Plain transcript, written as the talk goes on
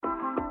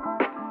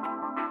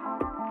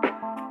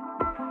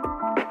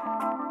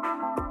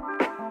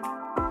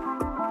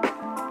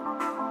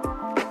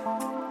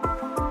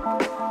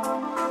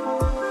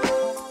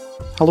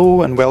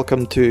Hello and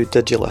welcome to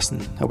Did You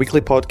Listen, a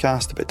weekly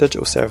podcast about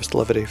digital service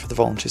delivery for the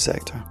voluntary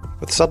sector.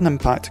 With the sudden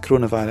impact of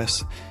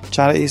coronavirus,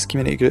 charities,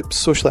 community groups,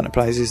 social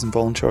enterprises and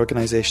voluntary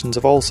organisations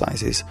of all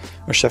sizes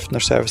are shifting their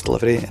service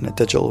delivery into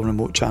digital and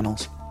remote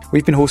channels.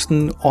 We've been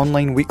hosting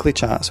online weekly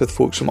chats with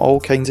folks from all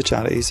kinds of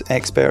charities,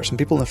 experts and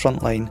people in the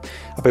front line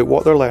about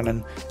what they're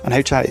learning and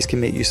how charities can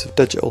make use of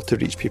digital to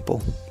reach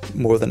people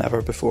more than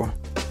ever before.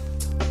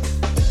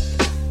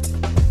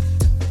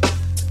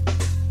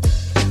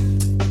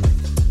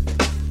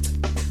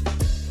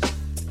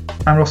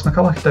 I'm Ross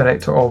McCulloch,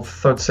 Director of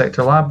Third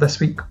Sector Lab. This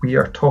week we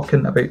are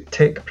talking about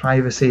tech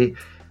privacy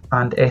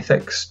and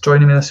ethics.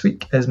 Joining me this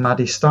week is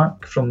Maddie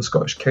Stark from the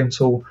Scottish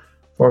Council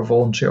for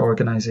Voluntary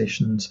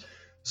Organisations.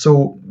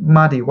 So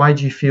Maddie, why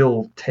do you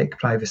feel tech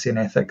privacy and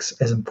ethics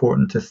is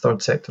important to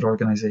third sector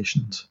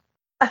organisations?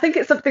 I think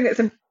it's something that's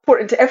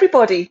important to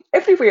everybody,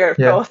 everywhere,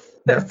 Ross.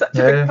 It's such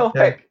a big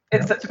topic.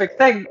 It's such a big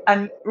thing.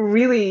 And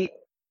really,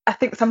 I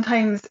think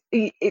sometimes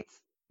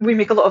we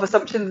make a lot of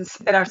assumptions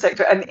in our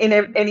sector and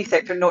in any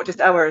sector, not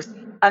just ours.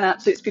 And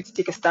actually, it's good to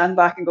take a stand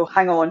back and go,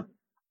 hang on,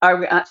 are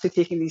we actually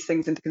taking these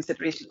things into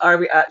consideration? Are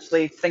we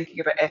actually thinking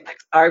about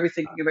ethics? Are we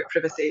thinking about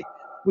privacy?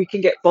 We can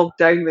get bogged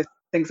down with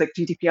things like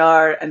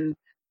GDPR and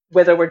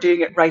whether we're doing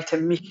it right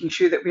and making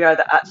sure that we are,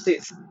 that actually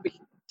we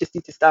just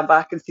need to stand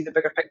back and see the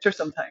bigger picture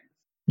sometimes.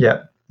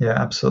 Yeah,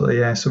 absolutely.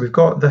 Yeah. So we've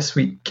got this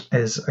week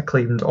is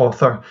acclaimed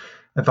author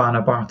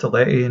Ivana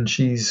Bartoletti, and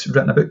she's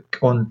written a book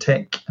on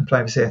tech and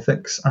privacy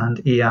ethics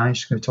and AI.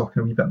 She's going to be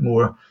talking a wee bit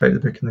more about the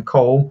book in the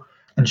call.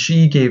 And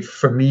she gave,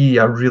 for me,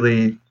 a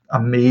really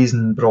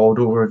amazing broad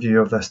overview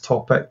of this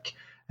topic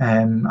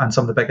and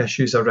some of the big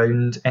issues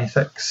around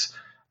ethics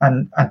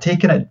and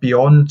taking it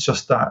beyond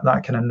just that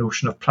kind of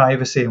notion of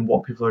privacy and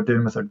what people are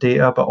doing with their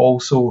data, but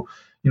also,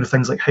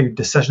 things like how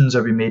decisions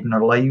are being made in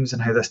our lives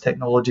and how this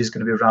technology is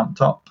going to be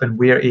ramped up and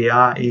where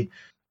AI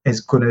is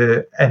going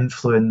to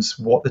influence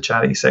what the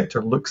charity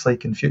sector looks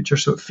like in future.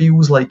 So it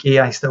feels like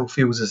AI still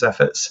feels as if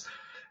it's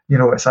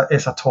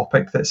a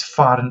topic that's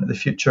far into the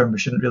future and we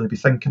shouldn't really be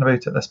thinking about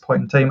it at this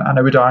point in time. And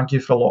I would argue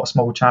for a lot of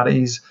small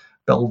charities,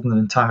 building an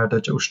entire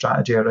digital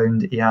strategy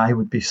around AI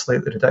would be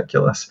slightly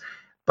ridiculous.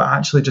 But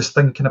actually just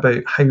thinking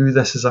about how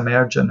this is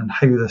emerging and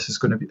how this is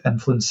going to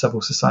influence civil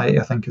society,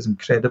 I think is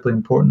incredibly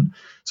important.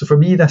 So for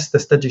me, this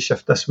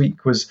DigiShift this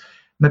week was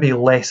maybe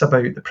less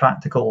about the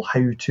practical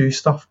how-to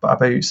stuff, but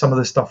about some of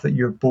the stuff that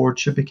your board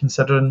should be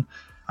considering,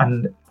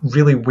 and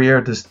really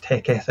where does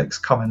tech ethics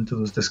come into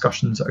those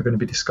discussions that are going to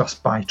be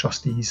discussed by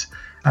trustees,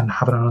 and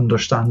having an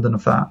understanding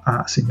of that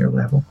at a senior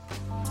level.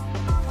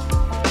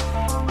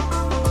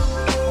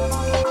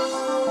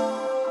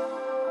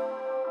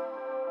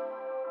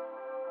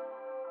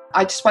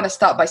 I just want to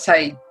start by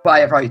saying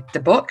why I wrote the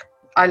book.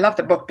 I love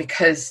the book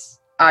because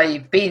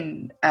I've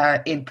been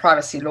in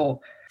privacy law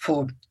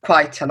for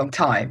quite a long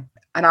time.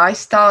 And I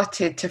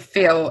started to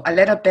feel a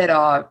little bit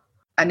of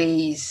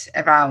unease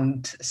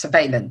around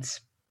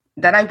surveillance.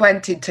 Then I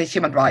went into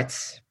human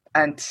rights,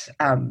 and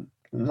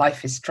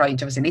life is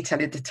strange. I was in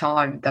Italy at the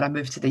time. Then I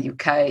moved to the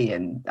UK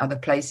and other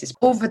places.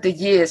 Over the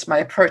years, my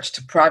approach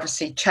to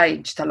privacy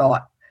changed a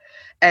lot.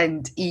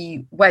 And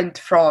it went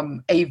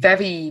from a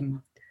very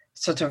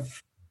sort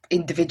of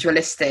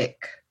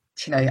individualistic,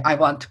 I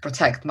want to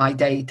protect my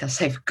data,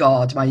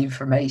 safeguard my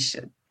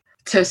information,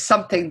 to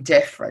something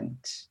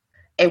different.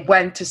 It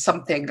went to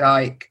something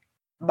like,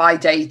 my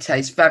data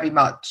is very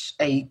much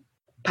a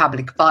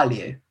public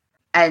value.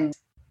 And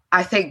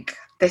I think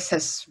this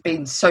has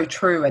been so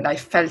true, and I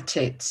felt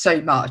it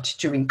so much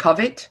during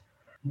COVID,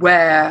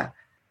 where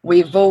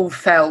we've all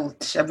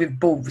felt, and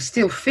we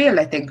still feel,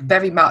 I think,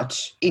 very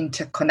much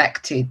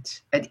interconnected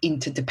and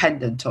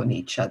interdependent on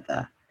each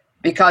other.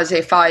 Because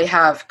if I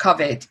have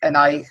COVID and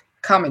I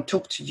come and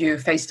talk to you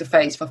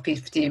face-to-face for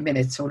 15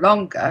 minutes or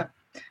longer,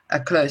 a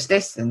close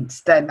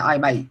distance, then I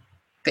might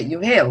get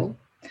you ill.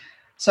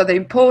 So the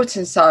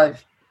importance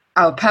of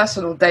our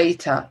personal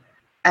data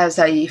as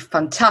a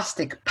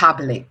fantastic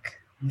public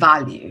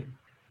value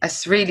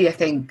has really, I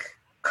think,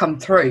 come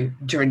through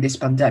during this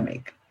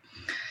pandemic.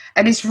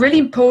 And it's really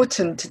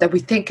important that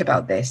we think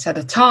about this at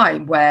a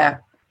time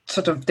where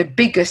sort of the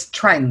biggest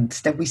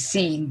trends that we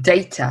see in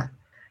data,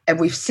 and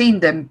we've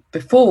seen them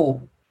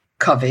before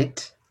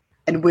COVID,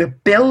 and we're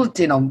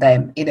building on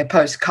them in a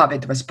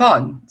post-COVID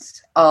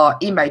response, are,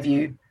 in my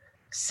view,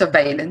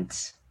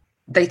 surveillance,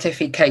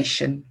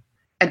 datafication,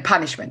 and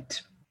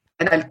punishment.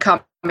 And I'll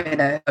come in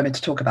a moment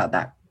to talk about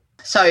that.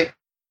 So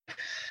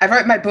I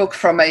wrote my book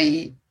from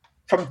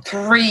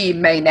three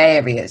main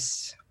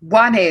areas.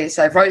 One is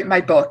I wrote my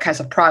book as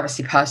a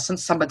privacy person,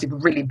 somebody who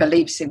really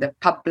believes in the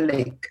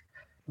public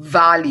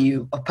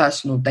value of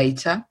personal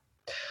data.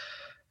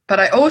 But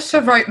I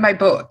also wrote my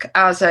book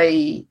as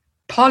a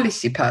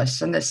policy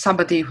person, as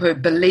somebody who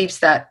believes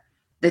that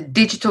the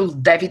digital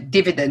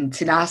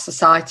dividends in our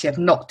society have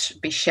not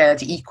been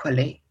shared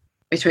equally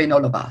between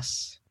all of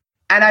us.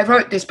 And I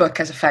wrote this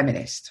book as a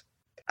feminist.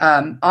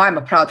 I'm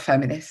a proud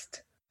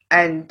feminist.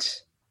 And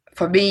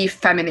for me,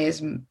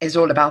 feminism is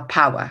all about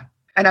power.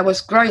 And I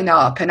was growing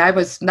up and I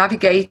was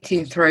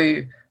navigating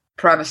through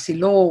privacy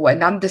law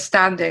and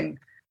understanding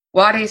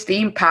what is the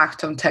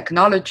impact on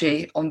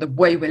technology on the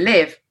way we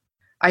live,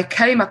 I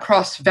came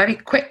across very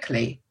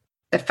quickly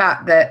the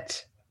fact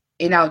that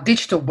in our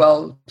digital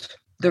world,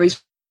 there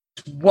is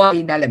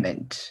one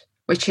element,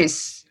 which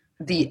is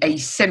the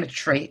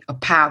asymmetry of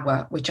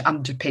power which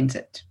underpins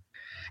it.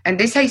 And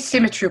this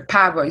asymmetry of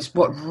power is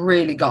what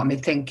really got me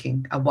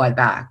thinking a while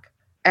back.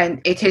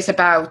 And it is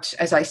about,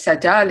 as I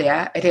said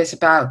earlier, it is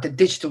about the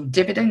digital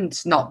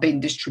dividends not being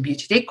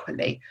distributed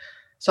equally.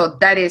 So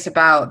that is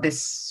about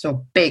this sort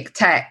of big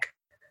tech,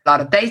 a lot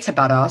of data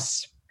about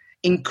us,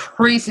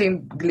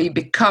 increasingly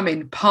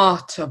becoming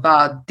part of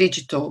our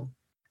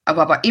of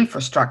our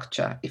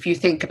infrastructure. If you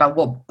think about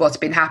what's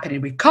been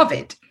happening with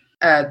COVID,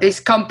 these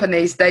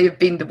companies, they've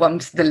been the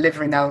ones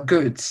delivering our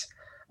goods.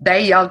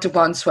 They are the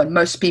ones where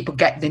most people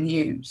get the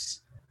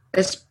news.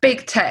 There's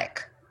big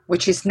tech,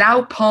 which is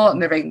now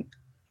partnering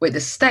with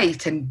the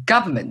state and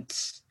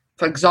governments.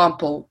 For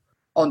example,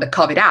 on the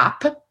COVID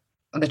app,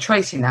 on the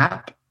tracing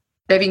app,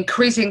 they've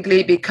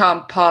increasingly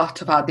become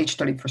part of our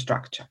digital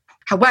infrastructure.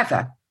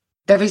 However,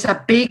 there is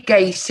a big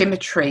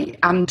asymmetry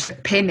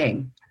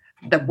underpinning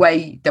the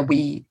way that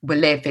we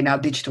live in our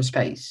digital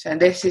space. And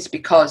this is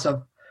because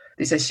of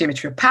this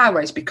asymmetry of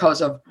power, is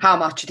because of how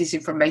much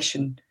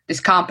disinformation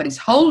these companies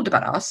hold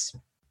about us,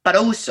 but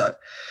also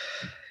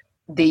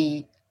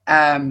the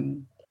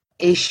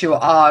issue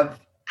of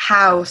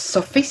how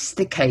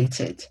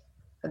sophisticated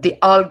the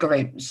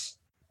algorithms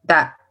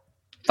that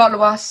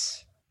follow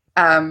us,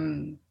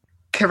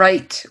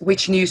 curate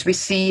which news we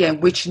see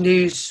and which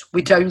news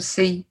we don't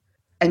see,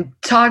 and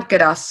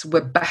target us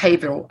with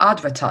behavioral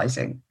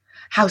advertising,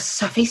 how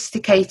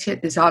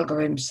sophisticated these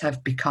algorithms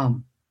have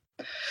become.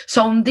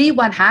 So on the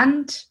one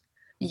hand,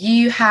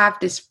 you have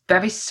these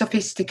very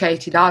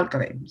sophisticated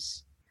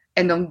algorithms.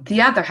 And on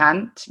the other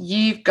hand,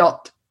 you've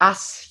got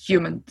us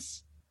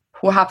humans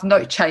who have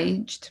not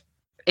changed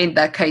in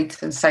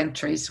decades and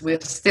centuries.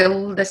 We're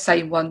still the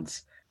same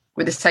ones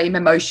with the same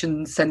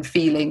emotions and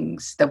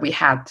feelings that we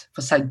had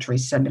for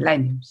centuries and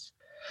millenniums.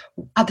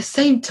 At the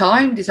same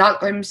time, these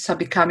algorithms are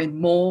becoming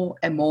more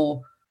and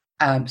more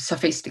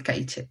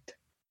sophisticated.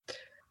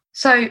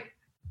 So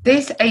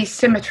this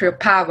asymmetry of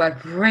power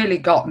really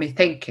got me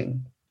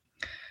thinking,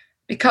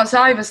 because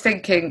I was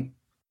thinking,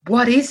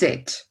 what is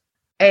it?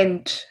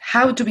 And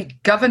how do we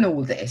govern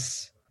all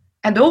this?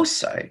 And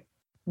also,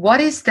 what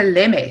is the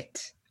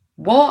limit?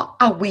 What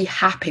are we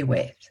happy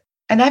with?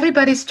 And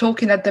everybody's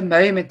talking at the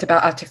moment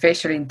about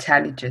artificial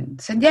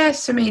intelligence. And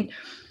yes, I mean,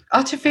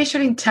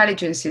 artificial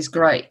intelligence is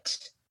great.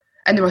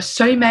 And there are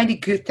so many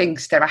good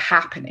things that are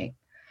happening.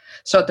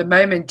 So at the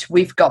moment,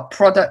 we've got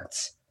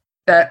products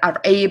that are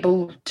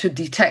able to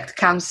detect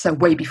cancer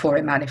way before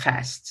it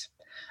manifests.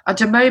 At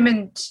the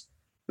moment,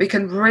 we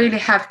can really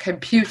have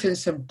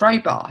computers and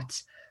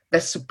robots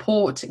that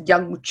support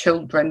young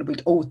children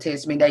with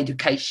autism in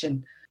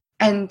education.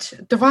 And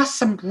there are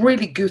some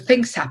really good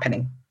things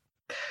happening.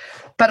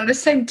 But at the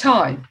same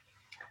time,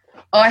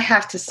 I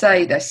have to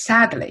say that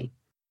sadly,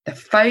 the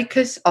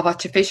focus of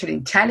artificial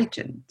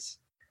intelligence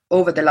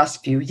over the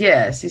last few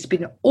years has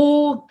been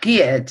all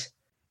geared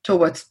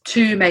towards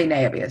two main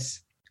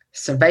areas: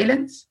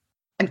 surveillance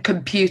and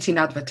computing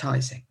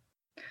advertising.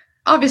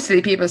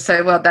 Obviously, people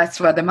say, well, that's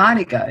where the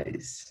money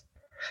goes.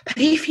 But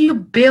if you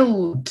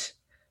build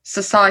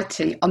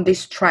society on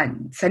these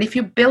trends, and if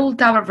you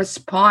build our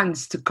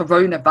response to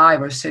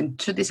coronavirus and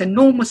to this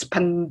enormous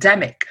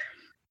pandemic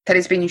that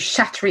has been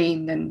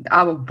shattering in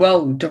our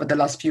world over the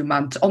last few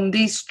months on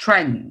these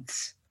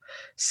trends,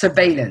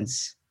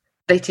 surveillance,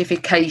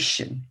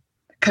 datification,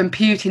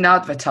 computing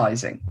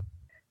advertising,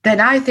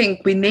 then I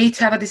think we need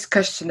to have a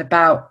discussion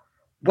about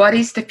what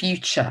is the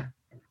future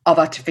of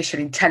artificial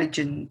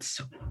intelligence?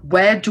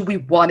 Where do we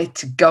want it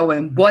to go?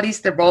 And what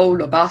is the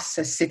role of us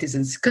as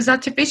citizens? Because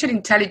artificial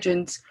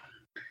intelligence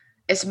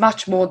is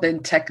much more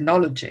than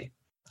technology.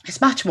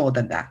 It's much more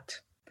than that.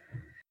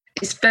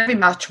 It's very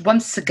much,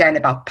 once again,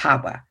 about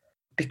power,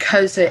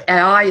 because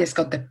AI has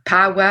got the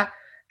power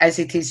as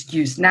it is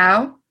used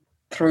now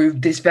through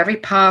these very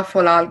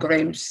powerful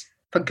algorithms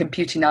for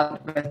computing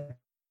advertising,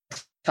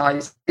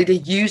 the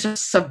use of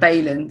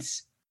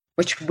surveillance,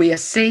 which we are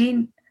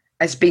seeing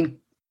as being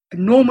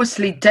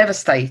enormously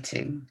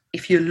devastating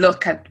if you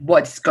look at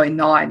what's going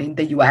on in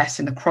the US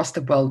and across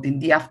the world in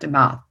the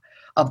aftermath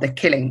of the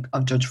killing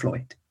of George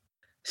Floyd.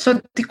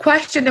 So the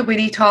question that we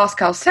need to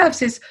ask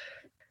ourselves is,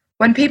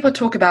 when people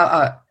talk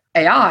about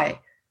AI,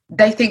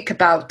 they think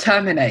about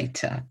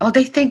Terminator, or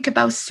they think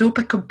about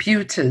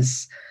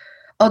supercomputers,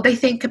 or they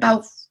think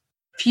about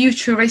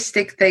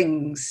futuristic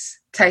things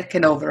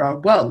taking over our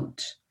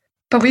world.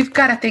 But we've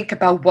got to think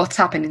about what's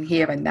happening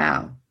here and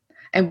now.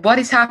 And what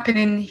is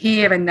happening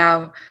here and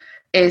now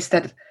is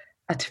that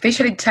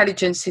artificial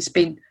intelligence has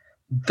been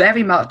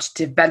very much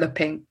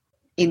developing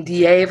in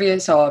the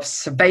areas of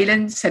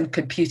surveillance and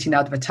computing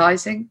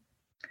advertising,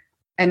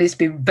 and it's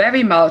been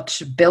very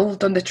much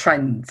built on the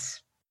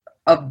trends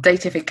of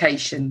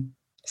datification,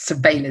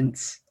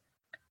 surveillance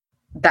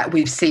that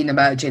we've seen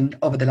emerging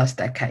over the last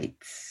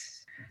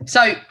decades.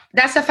 So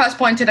that's the first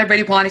point that I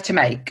really wanted to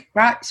make,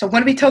 right? So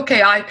when we talk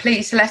AI,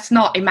 please, let's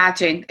not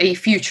imagine a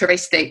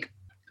futuristic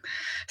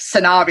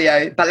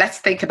scenario, but let's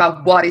think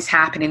about what is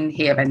happening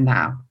here and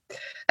now.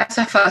 That's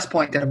the first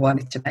point that I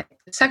wanted to make.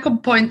 The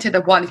second point that I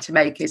wanted to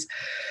make is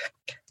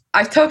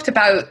I talked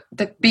about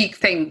the big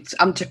things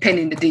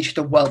underpinning the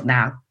digital world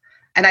now.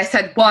 And I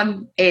said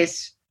one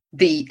is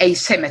the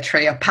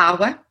asymmetry of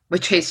power,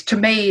 which is, to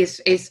me,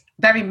 is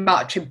very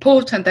much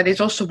important. And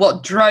is also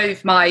what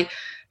drove my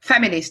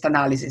feminist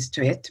analysis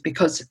to it,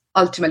 because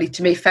ultimately,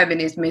 to me,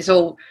 feminism is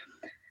all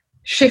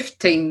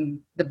shifting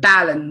the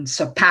balance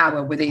of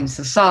power within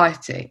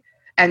society.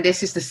 And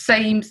this is the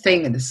same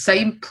thing and the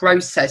same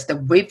process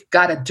that we've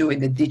got to do in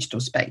the digital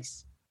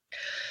space.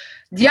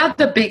 The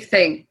other big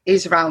thing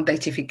is around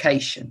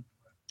datafication.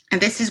 And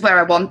this is where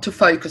I want to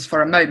focus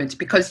for a moment,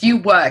 because you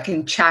work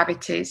in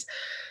charities,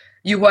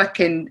 you work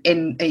in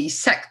a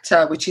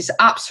sector which is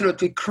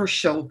absolutely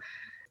crucial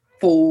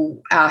for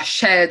our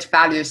shared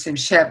values and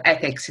shared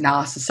ethics in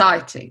our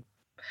society.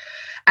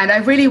 And I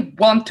really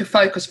want to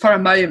focus for a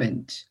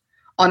moment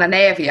on an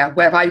area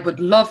where I would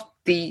love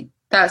the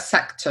third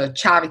sector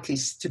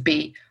charities to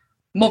be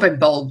more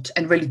involved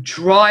and really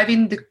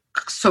driving the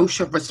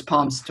social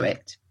response to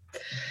it.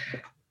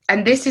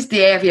 And this is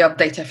the area of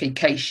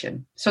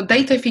datafication. So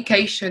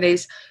datafication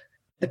is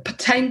the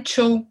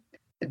potential,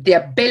 the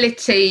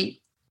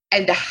ability,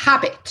 and the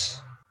habit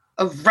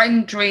of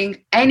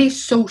rendering any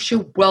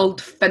social world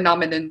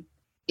phenomenon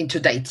into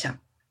data,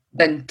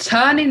 then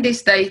turning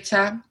this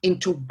data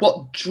into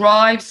what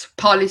drives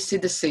policy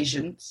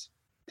decisions,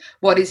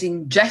 what is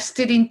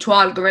ingested into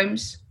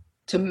algorithms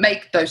to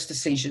make those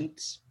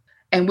decisions,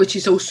 and which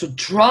is also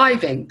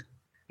driving,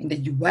 in the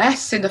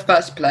US in the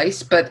first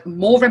place, but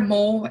more and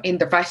more in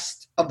the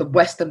rest of the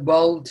Western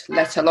world,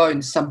 let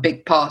alone some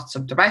big parts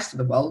of the rest of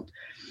the world,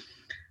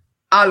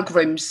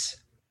 algorithms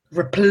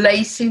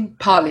replacing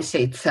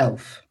policy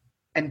itself,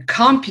 and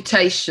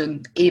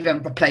computation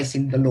even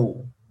replacing the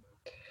law.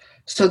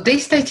 So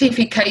this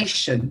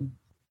datafication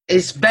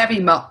is very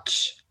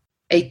much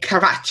a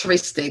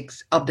characteristic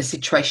of the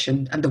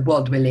situation and the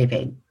world we live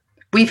in.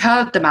 We've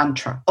heard the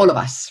mantra, all of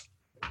us,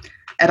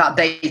 about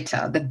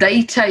data. The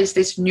data is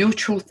this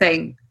neutral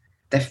thing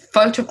that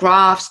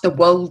photographs the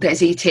world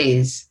as it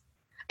is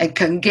and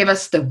can give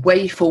us the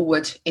way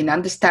forward in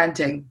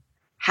understanding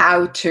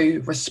how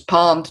to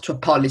respond to a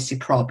policy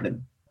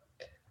problem.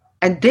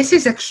 And this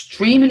is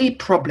extremely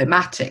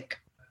problematic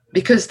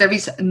because there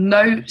is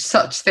no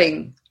such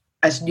thing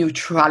as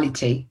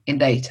neutrality in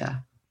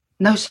data.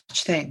 No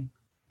such thing.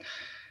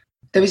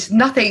 There is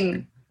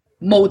nothing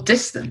more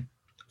distant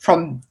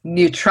from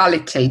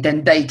neutrality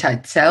than data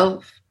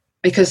itself,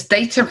 because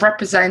data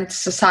represents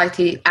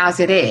society as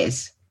it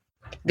is.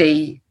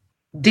 The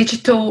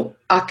digital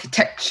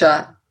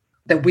architecture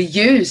that we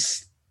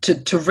use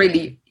to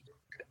really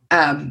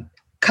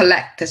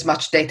collect as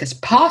much data as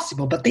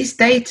possible, but this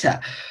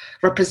data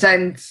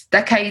represents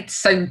decades,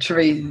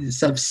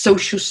 centuries of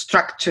social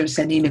structures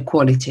and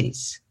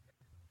inequalities.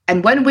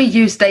 And when we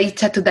use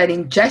data to then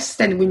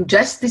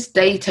ingest this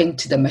data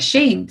into the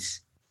machines,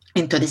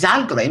 into these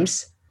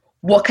algorithms,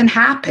 what can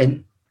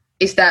happen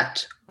is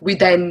that we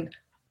then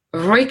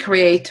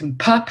recreate and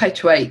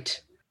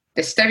perpetuate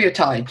the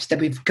stereotypes that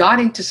we've got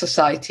into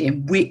society,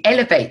 and we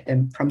elevate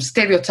them from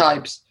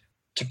stereotypes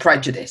to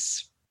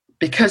prejudice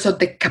because of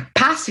the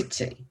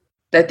capacity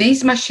that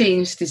these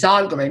machines, these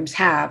algorithms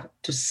have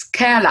to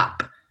scale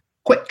up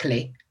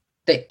quickly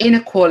the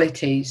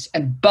inequalities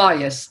and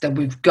bias that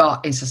we've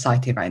got in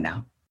society right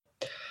now.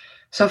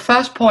 So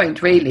first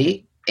point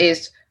really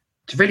is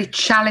really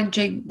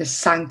challenging the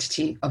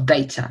sanctity of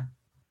data.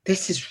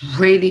 This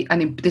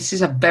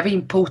is a very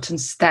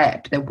important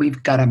step that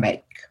we've got to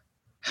make.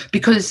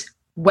 Because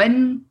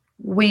when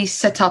we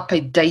set up a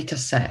data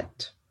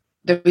set,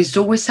 there is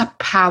always a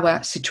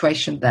power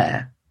situation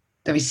there.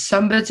 There is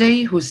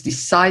somebody who's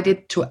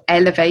decided to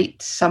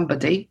elevate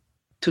somebody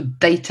to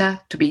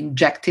data to be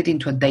injected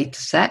into a data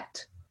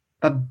set.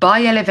 But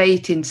by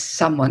elevating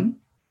someone,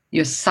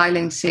 you're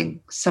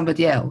silencing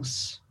somebody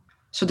else.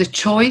 So the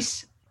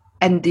choice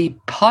and the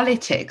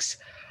politics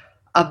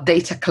of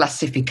data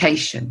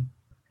classification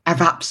are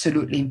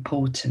absolutely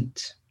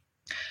important.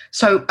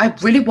 So I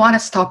really want to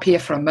stop here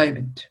for a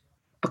moment,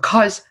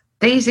 because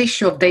this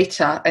issue of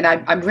data, and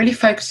I'm really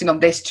focusing on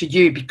this to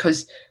you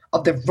because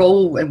of the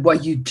role and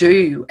what you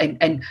do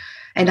and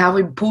how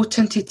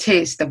important it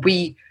is that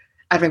we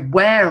are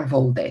aware of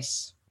all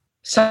this.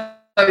 So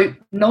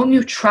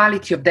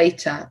non-neutrality of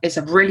data is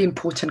a really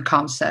important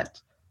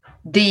concept.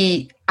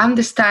 The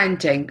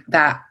understanding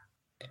that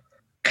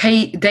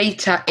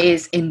data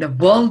is, in the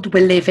world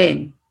we live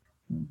in,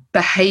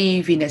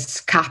 behaving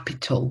as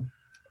capital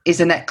is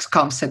the next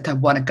concept I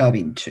want to go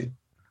into.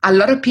 A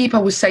lot of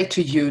people will say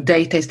to you,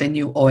 data is the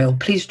new oil.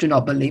 Please do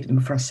not believe them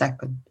for a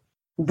second.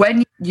 When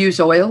you use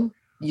oil,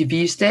 you've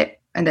used it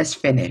and that's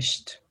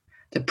finished.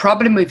 The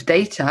problem with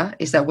data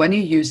is that when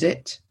you use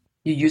it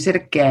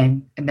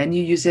again, and then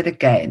you use it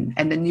again,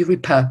 and then you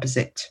repurpose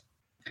it.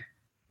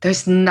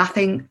 There's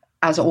nothing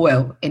as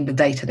oil in the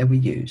data that we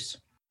use.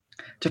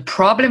 The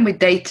problem with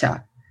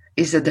data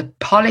is that the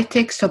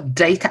politics of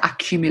data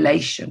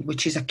accumulation,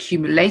 which is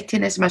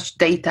accumulating as much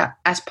data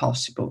as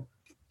possible,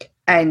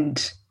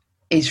 and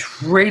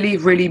is really,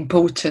 really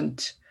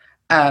important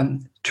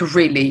to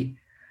really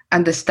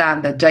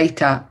understand that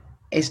data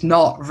is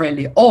not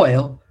really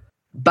oil,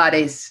 but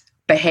is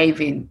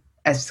behaving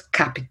as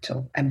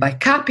capital. And by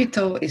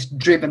capital is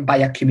driven by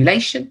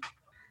accumulation.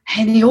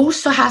 And it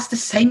also has the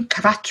same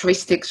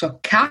characteristics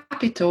of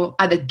capital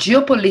at a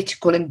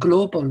geopolitical and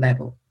global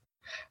level.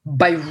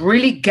 By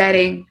really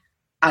getting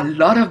a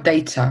lot of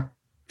data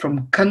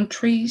from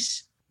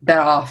countries that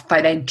are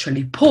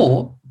financially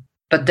poor,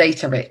 but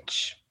data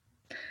rich.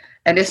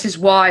 And this is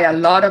why a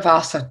lot of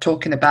us are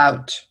talking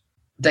about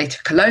data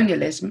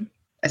colonialism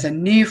as a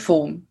new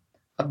form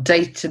of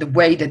data, the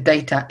way that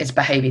data is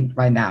behaving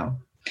right now.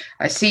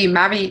 I see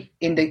Mary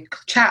in the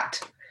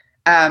chat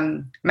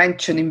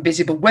mention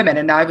Invisible Women,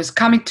 and I was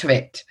coming to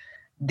it.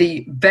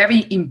 The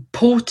very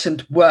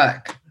important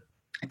work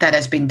that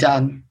has been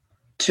done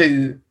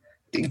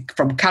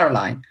from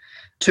Caroline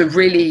to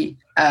really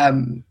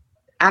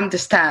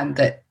understand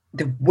that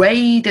the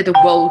way that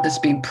the world has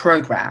been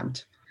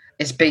programmed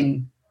has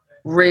been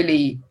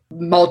really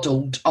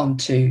modeled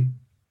onto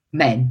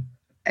men.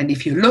 And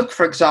if you look,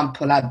 for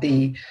example, at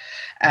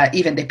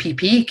even the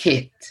PPE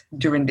kit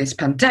during this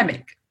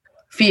pandemic,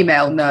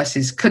 female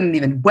nurses couldn't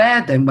even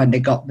wear them when they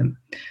got them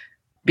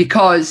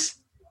because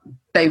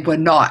they were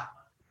not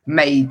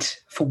made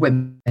for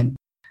women.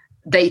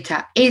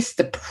 Data is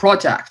the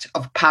product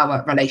of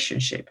power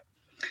relationship.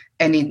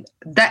 And in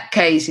that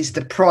case, is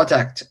the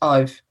product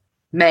of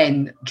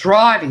men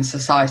driving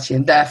society,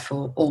 and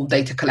therefore all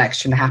data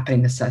collection happen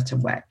in a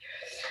certain way.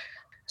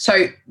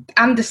 So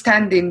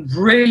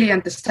really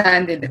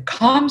understanding the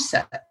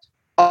concept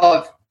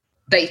of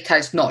data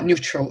is not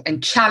neutral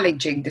and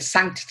challenging the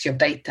sanctity of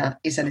data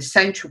is an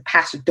essential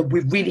passage that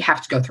we really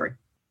have to go through.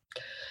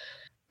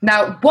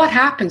 Now, what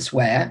happens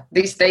where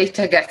this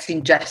data gets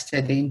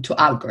ingested into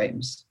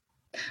algorithms?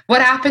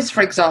 What happens,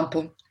 for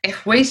example,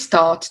 if we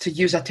start to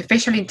use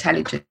artificial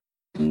intelligence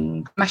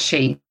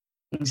machines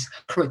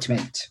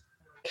recruitment?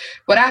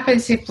 What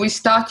happens if we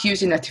start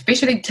using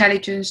artificial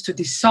intelligence to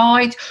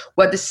decide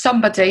whether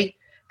somebody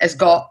has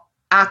got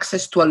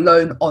access to a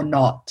loan or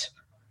not?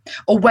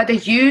 Or whether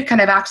you can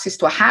have access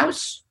to a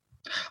house,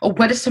 or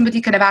whether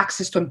somebody can have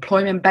access to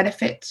employment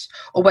benefits,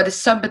 or whether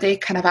somebody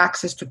can have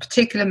access to a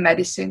particular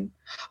medicine,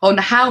 on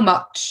how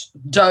much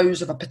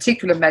dose of a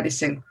particular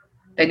medicine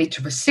they need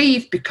to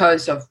receive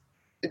because of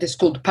it is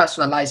called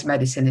personalized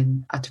medicine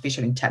in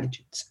artificial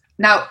intelligence.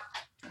 Now,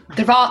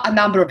 there are a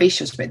number of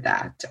issues with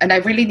that, and I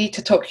really need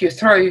to talk you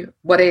through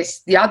what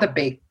is the other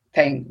big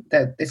thing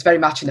that is very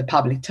much in the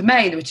public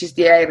domain, which is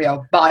the area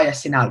of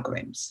bias in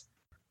algorithms.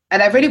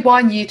 And I really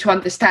want you to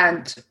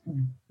understand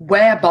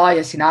where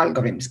bias in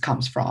algorithms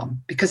comes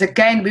from, because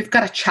again, we've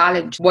got to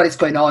challenge what is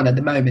going on at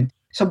the moment.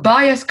 So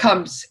bias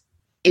comes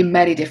in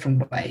many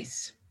different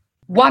ways.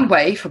 One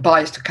way for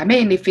bias to come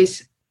in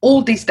is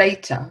all this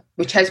data,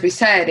 which as we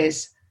said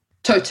is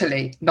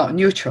totally not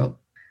neutral,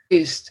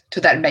 used to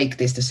then make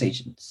these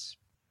decisions.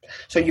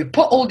 So you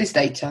put all this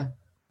data,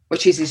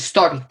 which is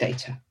historic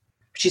data,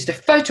 which is the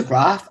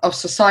photograph of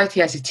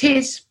society as it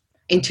is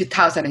in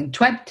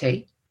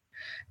 2020,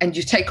 and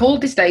you take all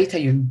this data,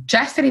 you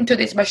ingest it into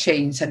these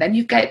machines, and then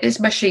you get these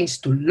machines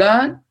to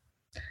learn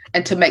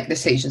and to make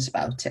decisions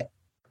about it.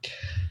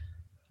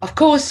 Of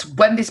course,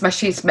 when these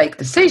machines make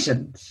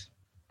decisions,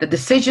 the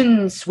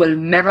decisions will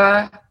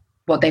mirror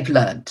what they've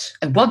learned.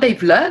 And what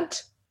they've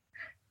learned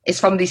is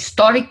from the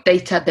historic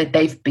data that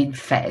they've been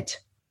fed.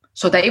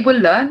 So they will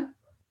learn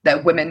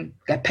that women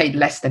get paid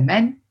less than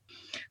men.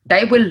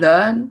 They will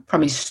learn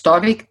from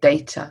historic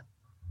data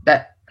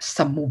that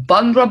some more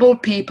vulnerable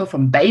people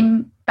from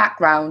BAME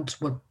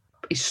backgrounds will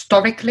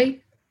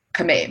historically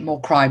commit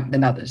more crime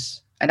than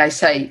others. And I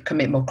say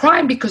commit more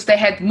crime because they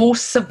had more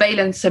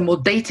surveillance and more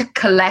data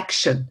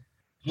collection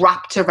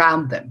wrapped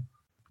around them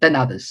than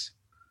others.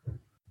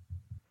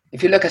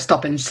 If you look at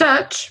Stop and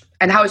Search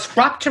and how it's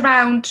wrapped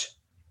around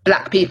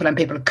Black people and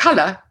people of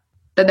colour,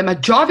 then the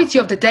majority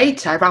of the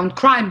data around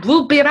crime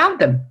will be around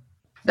them.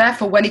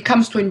 Therefore, when it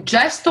comes to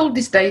ingest all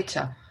this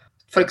data,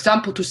 for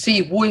example, to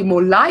see who is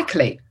more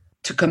likely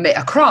to commit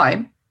a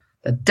crime,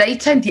 the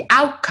data and the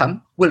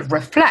outcome will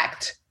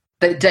reflect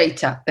the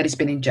data that has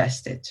been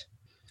ingested.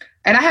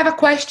 And I have a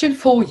question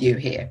for you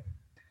here,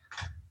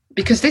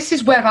 because this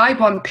is where I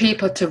want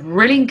people to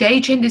really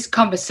engage in these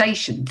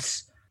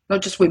conversations,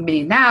 not just with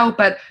me now,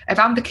 but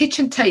around the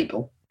kitchen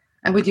table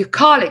and with your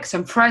colleagues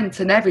and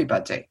friends and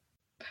everybody.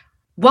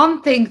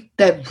 One thing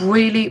that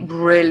really,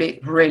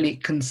 really, really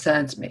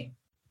concerns me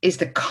is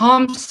the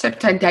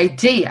concept and the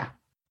idea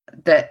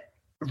that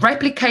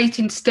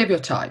replicating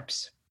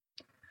stereotypes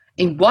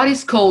in what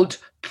is called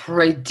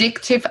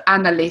predictive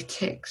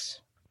analytics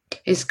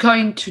is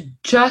going to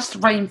just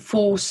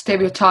reinforce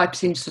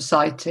stereotypes in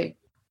society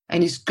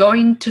and is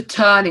going to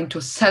turn into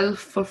a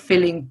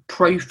self-fulfilling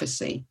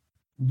prophecy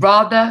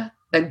rather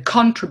than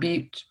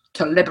contribute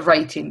to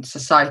liberating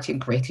society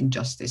and creating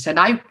justice. And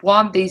I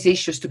want these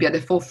issues to be at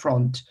the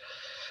forefront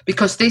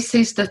because this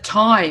is the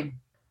time.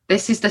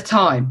 This is the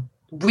time.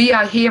 We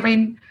are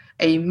hearing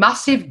a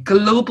massive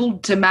global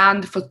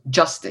demand for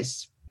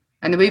justice.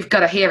 And we've got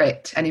to hear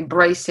it and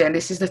embrace it. And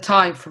this is the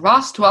time for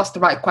us to ask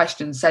the right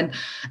questions. And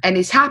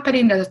it's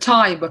happening at a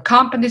time where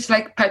companies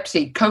like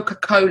Pepsi,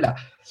 Coca-Cola,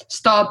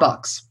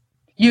 Starbucks,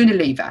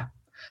 Unilever,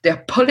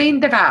 they're pulling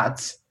their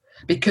ads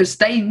because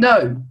they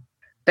know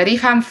that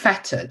if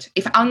unfettered,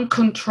 if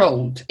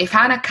uncontrolled, if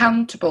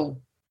unaccountable,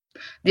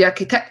 the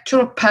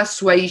architectural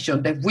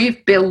persuasion that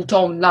we've built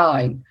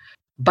online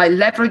by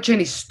leveraging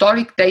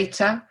historic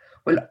data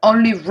will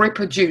only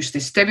reproduce the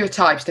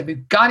stereotypes that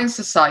we've got in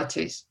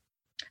societies.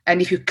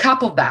 And if you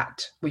couple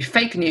that with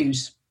fake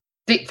news,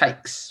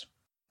 deepfakes,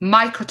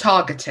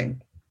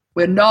 micro-targeting,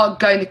 we're not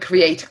going to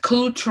create a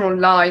culture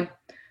online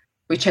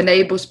which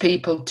enables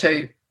people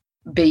to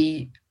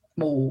be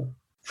more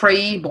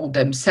free, more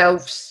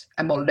themselves,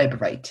 and more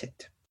liberated.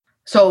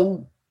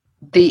 So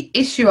the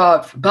issue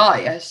of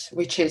bias,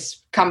 which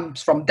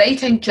comes from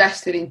data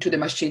ingested into the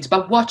machines,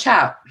 but watch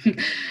out.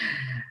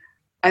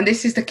 And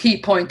this is the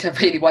key point I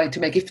really wanted to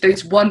make. If there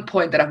is one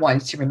point that I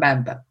wanted to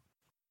remember,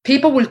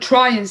 people will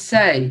try and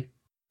say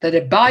that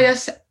the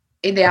bias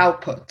in the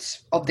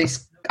outputs of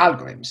these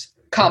algorithms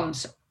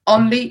comes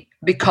only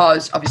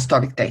because of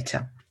historic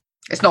data.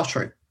 It's not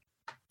true.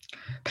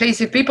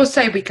 Please, if people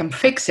say we can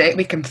fix it,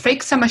 we can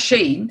fix a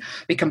machine,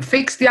 we can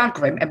fix the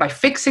algorithm, and by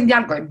fixing the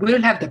algorithm,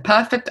 we'll have the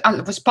perfect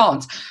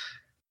response,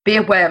 be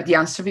aware the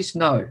answer is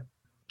no.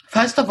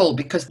 First of all,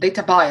 because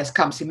data bias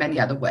comes in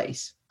many other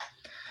ways.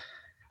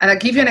 And I'll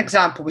give you an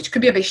example, which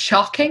could be a bit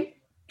shocking,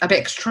 a bit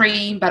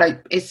extreme, but I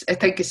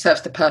think it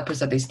serves the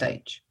purpose at this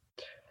stage.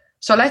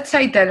 So let's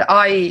say that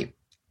I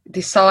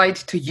decide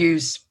to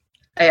use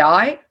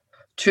AI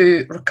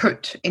to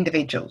recruit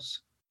individuals.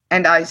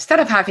 And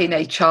instead of having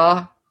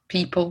HR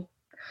people,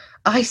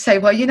 I say,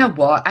 well, you know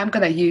what? I'm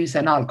going to use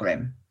an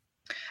algorithm.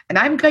 And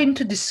I'm going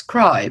to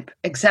describe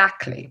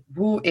exactly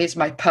who is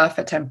my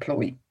perfect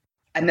employee.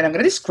 And then I'm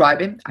going to describe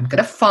him. I'm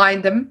going to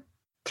find them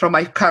through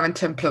my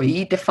current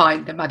employee,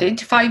 define them,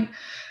 identify,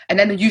 and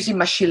then using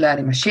machine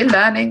learning. Machine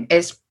learning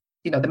is,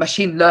 the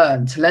machine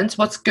learns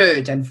what's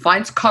good and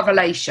finds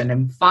correlation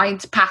and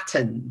finds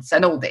patterns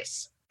and all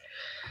this.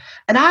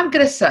 And I'm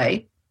going to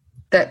say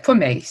that for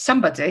me,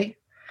 somebody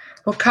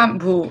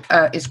who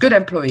is good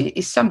employee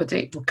is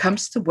somebody who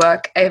comes to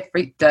work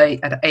every day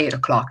at 8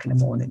 o'clock in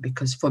the morning,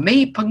 because for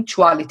me,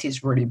 punctuality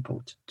is really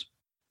important.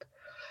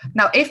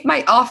 Now, if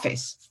my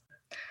office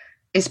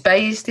is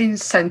based in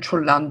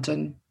central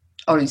London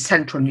or in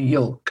central New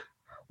York,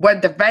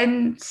 where the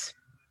rents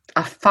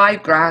are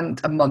 $5,000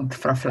 a month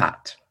for a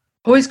flat,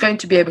 who is going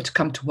to be able to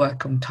come to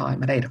work on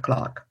time at 8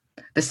 o'clock?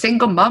 The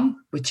single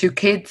mum with 2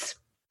 kids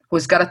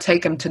who's got to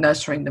take them to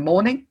nursery in the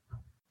morning?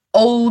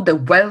 Or the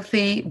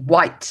wealthy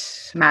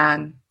white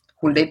man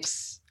who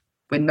lives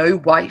with no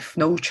wife,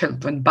 no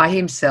children, by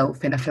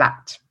himself in a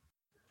flat?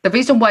 The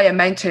reason why I'm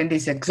mentioning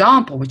this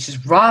example, which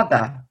is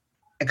rather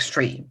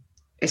extreme,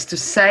 is to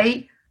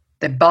say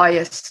the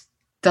bias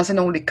doesn't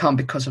only come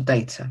because of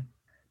data,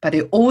 but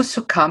it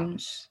also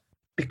comes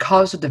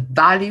because of the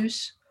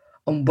values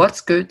on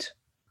what's good,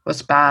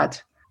 what's bad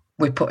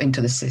we put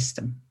into the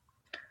system.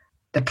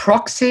 The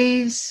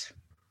proxies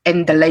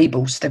and the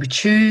labels that we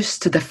choose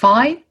to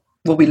define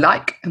what we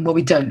like and what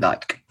we don't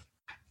like.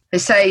 They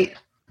say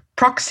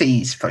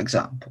proxies, for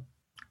example.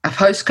 A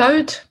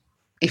postcode,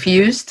 if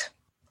used,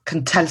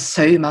 can tell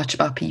so much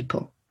about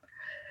people.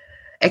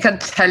 It can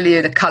tell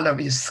you the color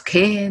of your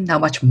skin, how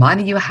much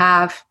money you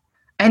have,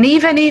 and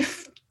even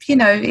if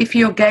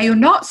you're gay or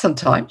not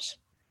sometimes.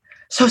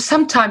 So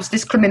sometimes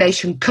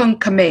discrimination can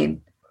come in.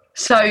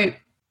 So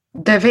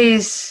there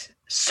is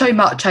so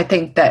much, I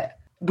think, that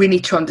we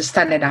need to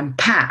understand and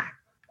unpack.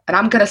 And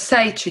I'm going to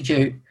say to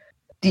you,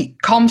 the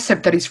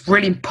concept that is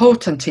really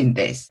important in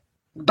this,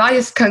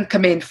 bias can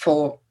come in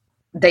for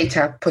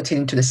data put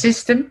into the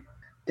system,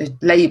 the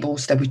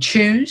labels that we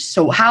choose,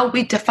 so how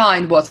we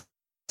define what's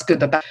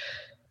good about,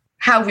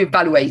 how we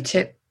evaluate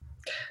it.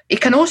 It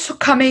can also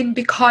come in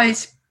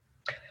because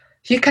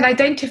you can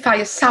identify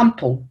a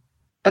sample,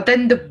 but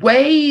then the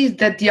way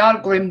that the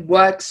algorithm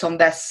works on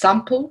that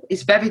sample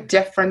is very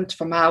different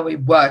from how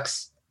it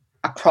works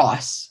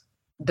across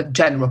the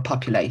general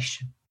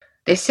population.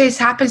 This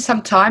happens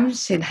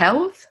sometimes in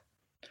health,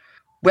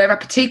 where a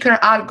particular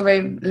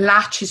algorithm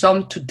latches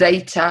onto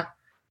data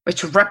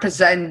which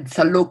represents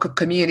a local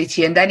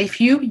community, and then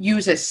if you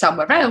use it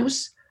somewhere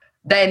else,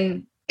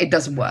 then it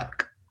doesn't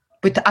work,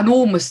 with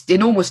enormous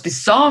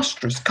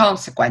disastrous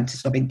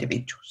consequences of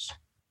individuals.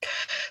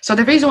 So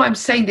the reason why I'm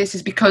saying this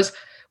is because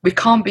we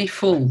can't be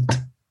fooled.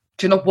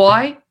 Do you know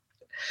why?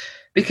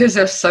 Because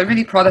there's so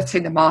many products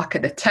in the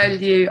market that tell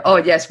you, oh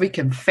yes, we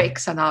can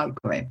fix an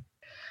algorithm.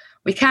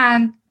 We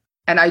can.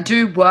 And I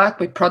do work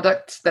with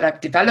products that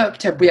I've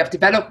developed, and we have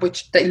developed,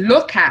 which they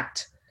look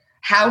at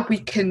how we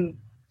can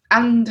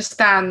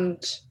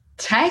understand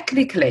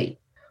technically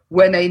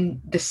when a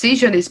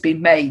decision is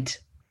being made,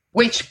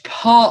 which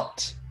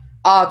part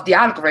of the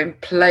algorithm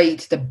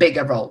played the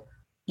bigger role.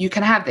 You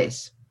can have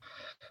this.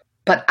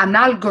 But an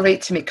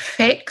algorithmic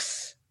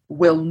fix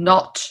will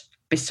not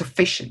be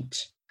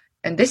sufficient.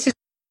 And this is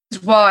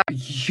why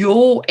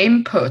your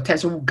input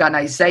as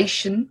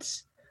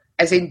organizations,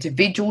 as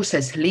individuals,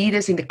 as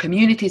leaders in the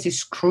communities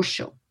is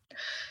crucial.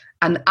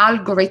 An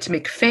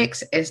algorithmic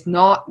fix is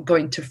not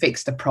going to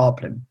fix the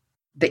problem.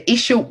 The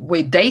issue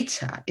with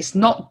data is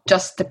not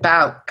just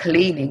about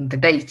cleaning the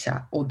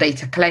data or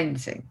data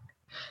cleansing,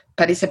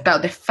 but it's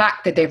about the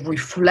fact that they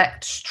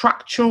reflect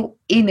structural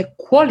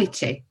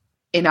inequality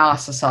in our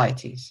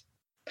societies.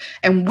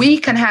 And we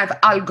can have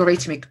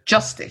algorithmic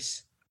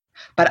justice,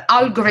 but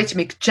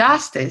algorithmic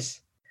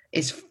justice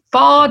is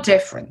far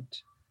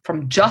different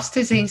from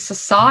justice in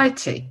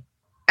society.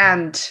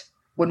 And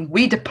when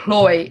we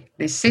deploy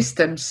these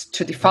systems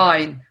to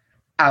define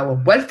our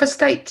welfare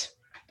state,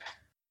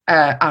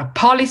 our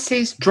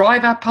policies,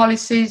 drive our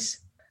policies,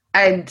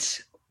 and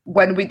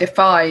when we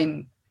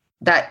define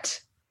that,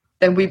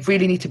 then we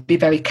really need to be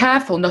very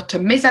careful not to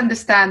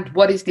misunderstand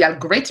what is the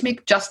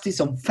algorithmic justice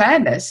and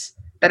fairness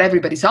that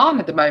everybody's on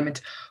at the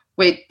moment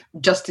with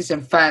justice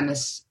and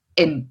fairness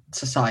in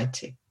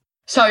society.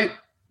 So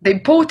the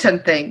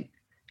important thing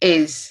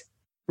is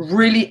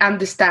really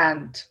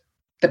understand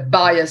that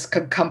bias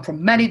can come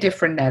from many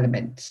different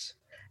elements,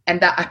 and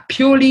that a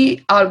purely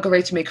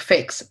algorithmic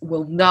fix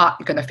will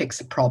not going to fix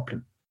the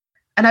problem.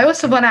 And I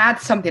also want to add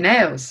something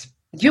else.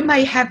 You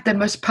may have the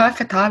most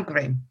perfect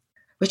algorithm,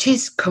 which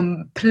is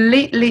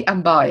completely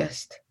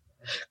unbiased,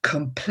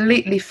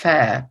 completely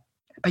fair,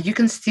 but you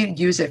can still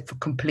use it for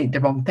completely the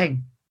wrong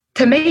thing.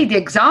 To me, the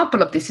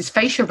example of this is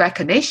facial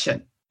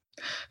recognition.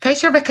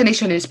 Facial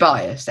recognition is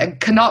biased and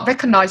cannot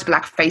recognize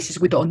Black faces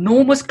with the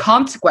enormous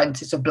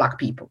consequences of Black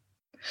people.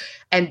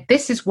 And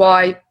this is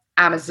why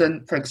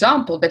Amazon, for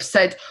example, they've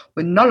said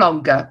we're no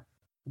longer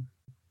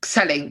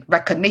selling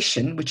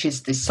Rekognition, which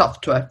is the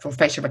software for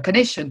facial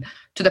recognition,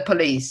 to the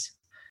police.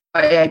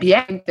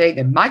 IBM thing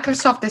and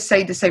Microsoft, they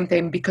say the same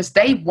thing because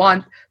they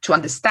want to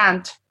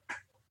understand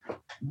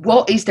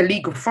what is the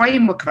legal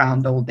framework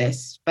around all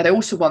this, but they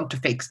also want to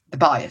fix the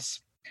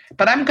bias.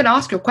 But I'm going to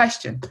ask you a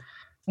question.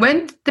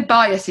 When the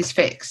bias is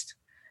fixed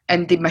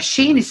and the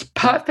machine is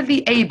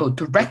perfectly able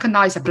to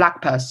recognize a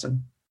Black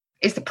person,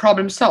 is the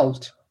problem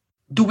solved?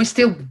 Do we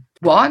still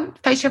want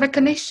facial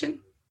recognition?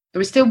 Do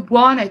we still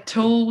want a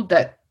tool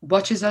that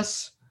watches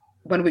us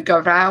when we go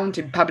around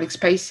in public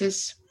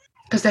spaces?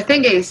 Because the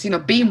thing is,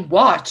 being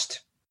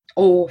watched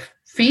or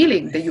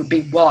feeling that you're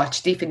being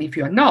watched, even if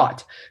you're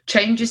not,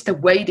 changes the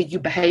way that you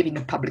behave in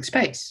a public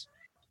space,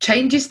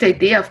 changes the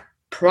idea of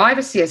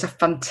privacy as a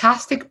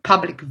fantastic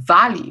public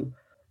value,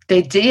 the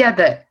idea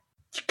that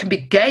you can be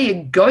gay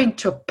and going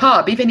to a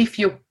pub, even if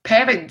your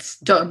parents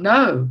don't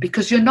know,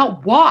 because you're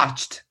not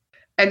watched.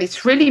 And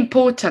it's really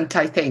important,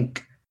 I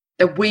think,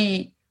 that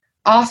we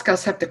ask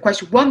ourselves the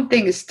question. One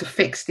thing is to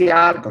fix the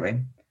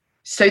algorithm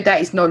so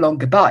that it's no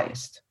longer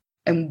biased.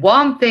 And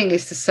one thing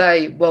is to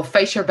say, well,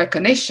 facial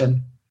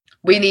recognition,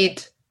 we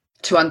need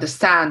to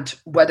understand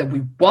whether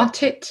we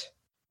want it,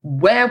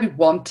 where we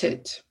want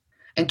it,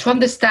 and to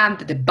understand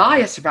that the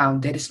bias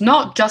around it is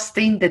not just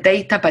in the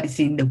data, but it's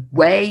in the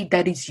way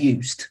that it's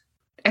used.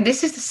 And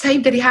this is the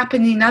same that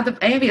happened in other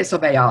areas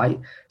of AI,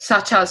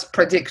 such as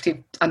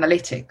predictive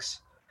analytics.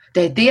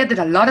 The idea that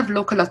a lot of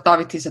local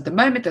authorities at the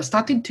moment are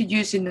starting to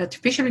use in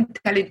artificial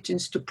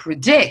intelligence to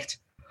predict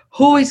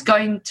who is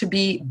going to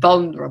be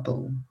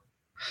vulnerable.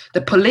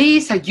 The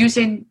police are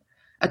using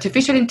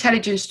artificial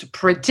intelligence to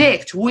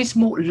predict who is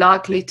more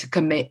likely to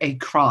commit a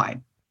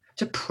crime.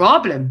 The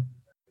problem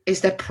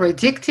is that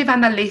predictive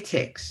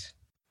analytics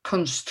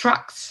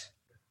constructs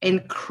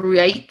and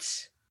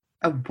creates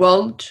a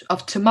world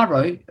of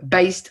tomorrow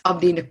based on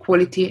the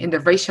inequality in the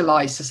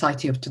racialized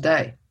society of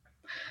today.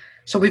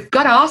 So we've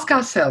got to ask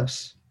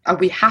ourselves, are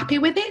we happy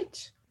with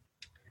it?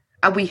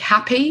 Are we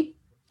happy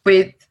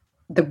with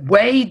the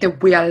way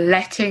that we are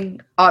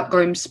letting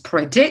algorithms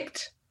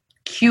predict,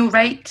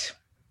 curate,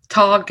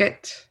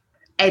 target,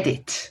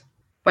 edit?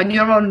 When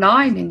you're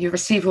online and you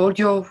receive all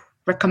your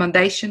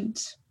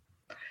recommendations,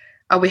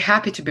 are we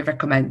happy to be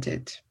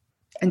recommended?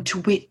 And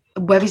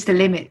where is the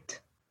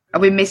limit? Are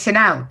we missing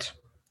out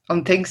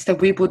on things that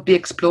we would be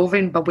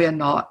exploring, but we are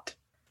not?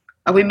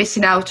 Are we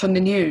missing out on the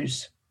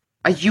news?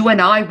 Are you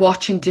and I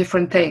watching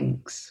different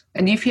things?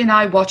 And if you and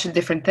I watching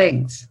different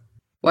things,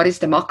 what is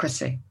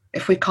democracy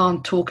if we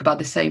can't talk about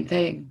the same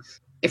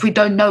things? If we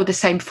don't know the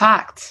same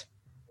facts?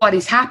 What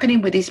is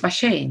happening with these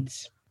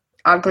machines?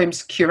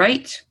 Algorithms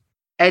curate,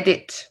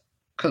 edit,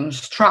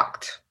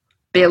 construct,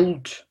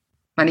 build,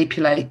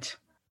 manipulate.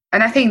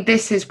 And I think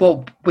this is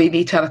what we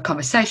need to have a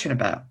conversation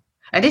about.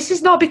 And this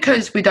is not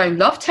because we don't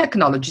love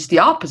technology, it's the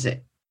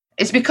opposite.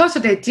 It's because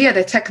of the idea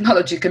that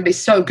technology can be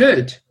so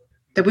good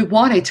that we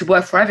want it to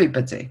work for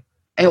everybody.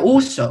 And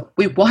also,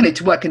 we want it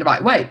to work in the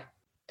right way.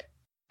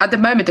 At the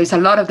moment, there's a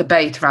lot of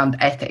debate around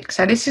ethics.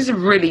 And this is a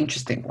really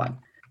interesting one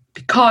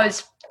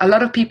because a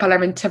lot of people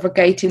are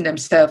interrogating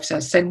themselves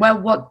and saying, well,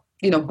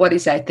 what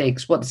is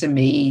ethics? What does it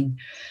mean?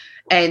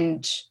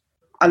 And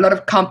a lot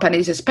of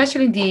companies,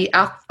 especially in the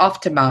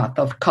aftermath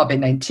of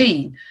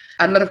COVID-19,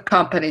 a lot of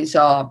companies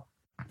are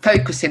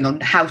focusing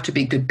on how to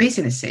be good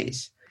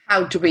businesses.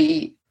 How do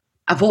we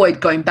avoid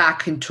going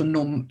back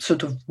into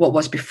sort of what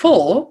was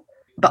before,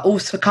 but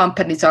also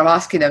companies are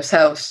asking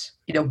themselves,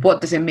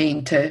 what does it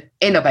mean to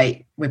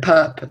innovate with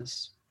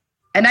purpose?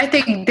 And I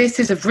think this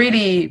is a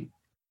really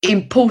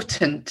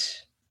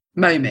important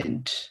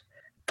moment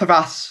for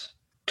us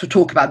to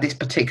talk about these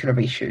particular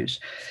issues.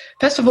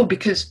 First of all,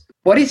 because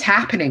what is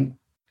happening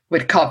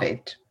with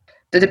COVID,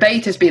 the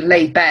debate has been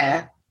laid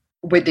bare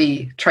with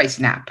the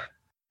tracing app,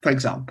 for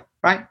example,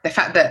 right? The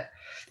fact that,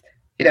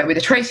 with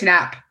the tracing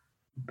app,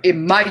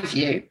 in my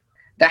view,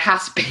 there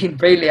has been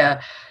really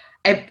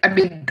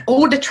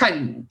all the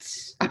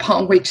trends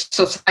upon which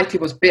society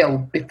was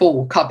built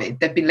before COVID,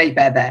 they've been laid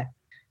bare there.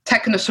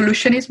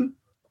 Techno-solutionism,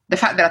 the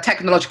fact that a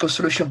technological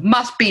solution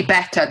must be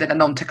better than a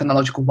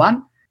non-technological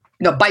one,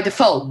 by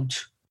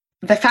default.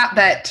 The fact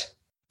that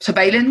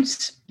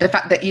surveillance, the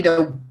fact that,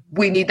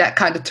 we need that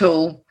kind of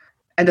tool.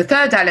 And the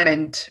third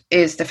element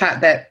is the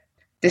fact that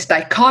this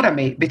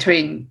dichotomy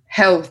between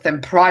health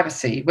and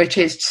privacy, which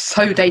is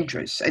so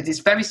dangerous. It is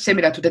very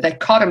similar to the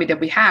dichotomy that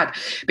we had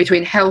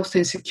between health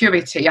and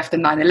security after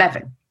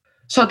 9/11.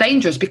 So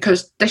dangerous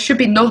because there should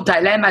be no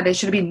dilemma, there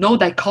should be no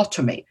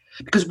dichotomy,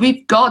 because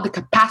we've got the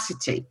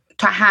capacity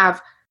to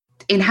have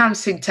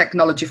enhancing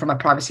technology from a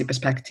privacy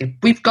perspective.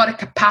 We've got a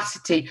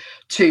capacity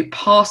to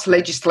pass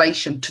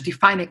legislation to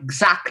define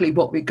exactly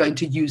what we're going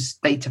to use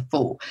data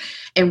for.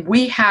 And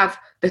we have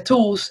the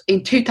tools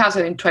in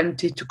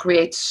 2020 to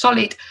create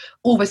solid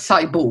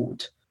oversight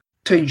board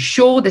to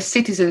ensure the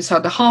citizens are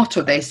the heart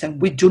of this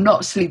and we do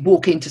not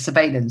sleepwalk into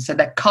surveillance and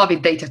that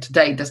COVID data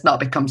today does not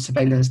become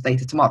surveillance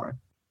data tomorrow.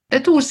 The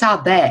tools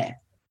are there.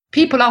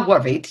 People are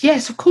worried.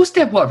 Yes, of course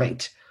they're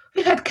worried.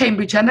 We had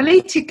Cambridge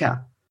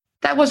Analytica.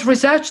 That was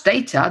research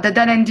data that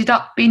then ended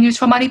up being used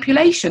for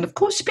manipulation. Of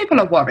course people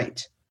are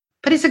worried.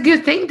 But it's a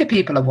good thing that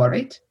people are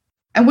worried.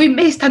 And we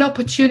missed an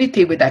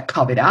opportunity with that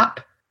COVID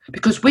app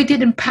because we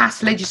didn't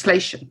pass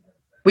legislation.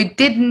 We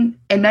didn't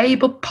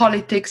enable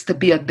politics to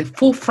be at the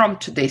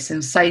forefront of this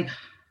and say,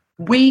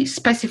 we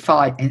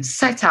specify and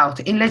set out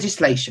in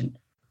legislation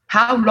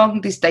how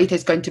long this data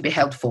is going to be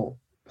held for,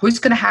 who's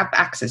going to have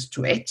access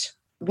to it,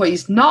 what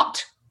is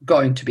not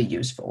going to be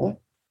used for,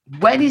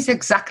 when is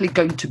exactly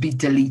going to be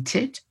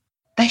deleted.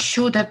 They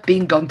should have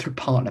been gone through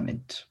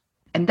Parliament.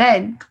 And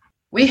then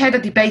we had a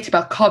debate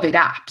about COVID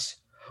apps,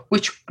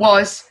 which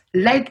was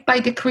led by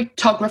the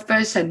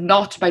cryptographers and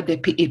not by the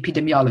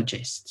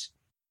epidemiologists.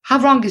 How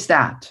wrong is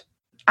that?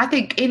 I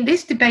think in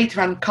this debate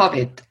around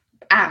COVID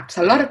apps,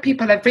 a lot of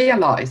people have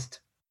realized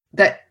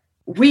that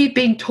we've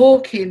been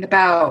talking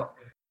about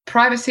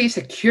privacy,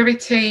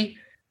 security,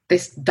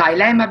 this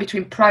dilemma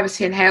between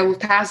privacy and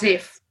health as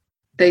if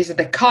there's a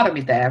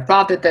dichotomy there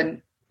rather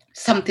than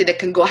something that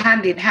can go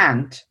hand in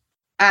hand.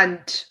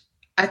 And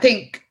I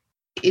think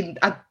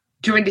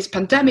during this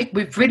pandemic,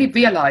 we've really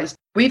realized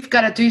we've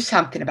got to do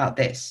something about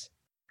this.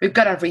 We've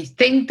got to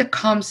rethink the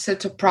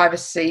concept of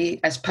privacy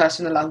as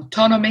personal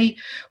autonomy.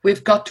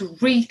 We've got to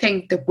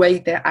rethink the way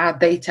that our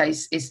data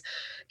is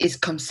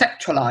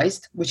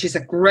conceptualized, which is a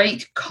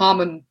great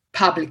common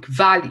public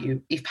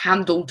value if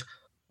handled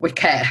with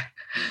care,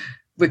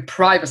 with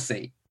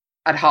privacy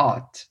at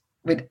heart,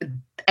 with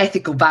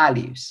ethical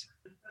values.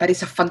 But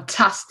it's a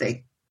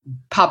fantastic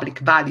public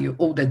value,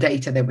 all the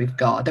data that we've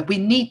got, that we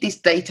need this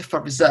data for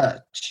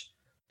research.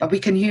 But we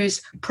can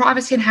use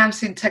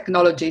privacy-enhancing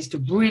technologies to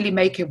really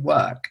make it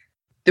work,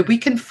 that we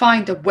can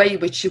find a way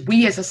which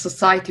we as a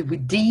society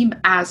would deem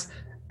as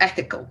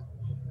ethical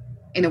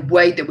in a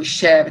way that we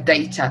share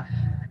data.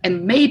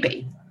 And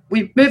maybe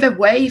we move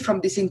away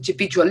from this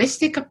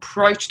individualistic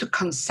approach to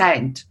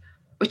consent,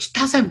 which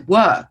doesn't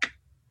work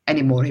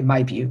anymore, in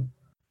my view.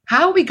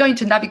 How are we going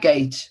to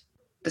navigate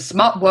the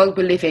smart world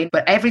we live in,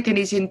 where everything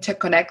is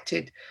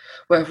interconnected,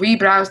 where we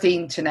browse the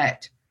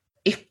internet,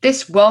 if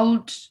this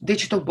world,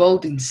 digital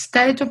world,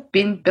 instead of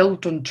being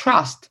built on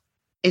trust,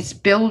 is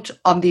built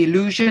on the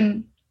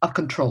illusion of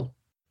control?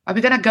 Are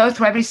we going to go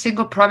through every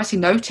single privacy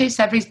notice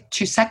every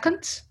 2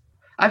 seconds?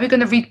 Are we going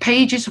to read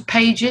pages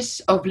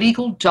of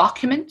legal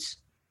documents,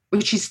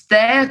 which is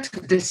there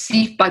to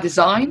deceive by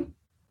design,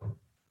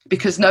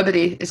 because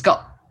nobody has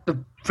got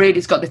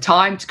the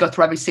time to go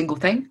through every single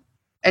thing?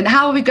 And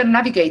how are we going to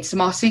navigate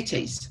smart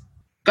cities?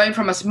 Going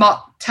from a smart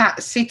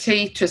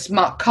city to a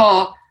smart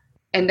car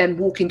and then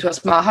walk into a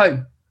smart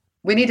home.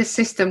 We need a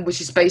system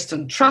which is based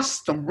on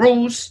trust, on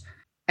rules,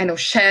 and on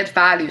shared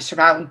values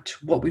around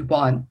what we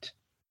want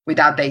with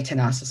our data in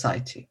our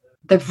society.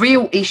 The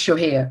real issue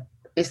here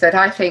is that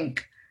I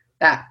think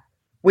that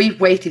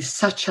we've waited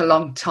such a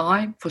long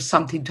time for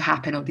something to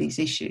happen on these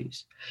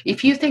issues.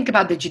 If you think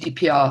about the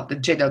GDPR, the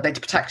General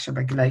Data Protection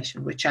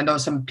Regulation, which I know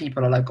some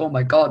people are like, oh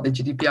my God, the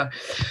GDPR.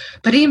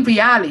 But in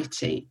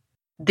reality,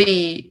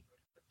 the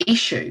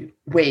issue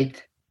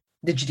with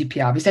the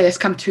GDPR is that it's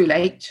come too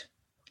late,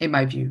 in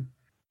my view.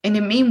 And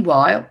in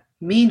meanwhile,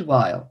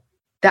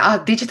 that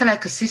our digital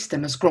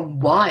ecosystem has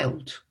grown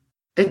wild.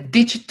 the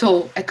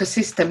digital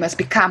ecosystem has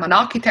become an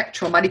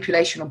architectural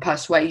manipulation and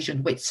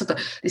persuasion, with sort of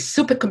the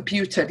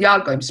supercomputer, the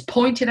algorithms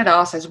pointing at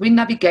us as we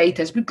navigate,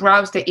 as we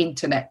browse the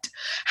internet,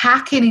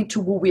 hacking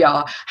into who we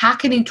are,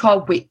 hacking into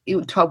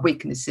our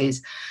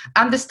weaknesses,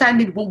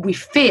 understanding what we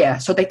fear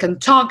so they can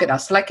target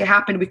us, like it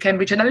happened with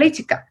Cambridge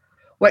Analytica,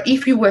 where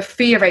if you were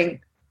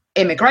fearing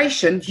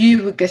immigration,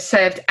 you would get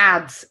served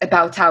ads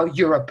about how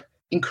Europe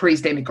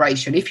increased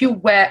immigration. If you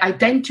were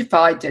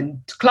identified and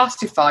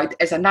classified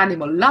as an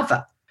animal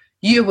lover,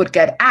 you would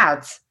get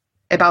ads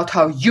about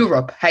how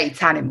Europe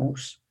hates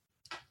animals.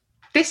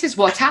 This is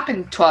what's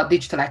happened to our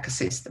digital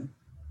ecosystem.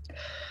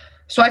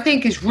 So I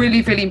think it's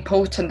really, really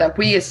important that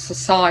we as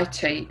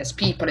society, as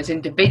people, as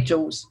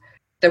individuals,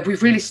 that we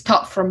really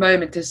stop for a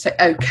moment and say,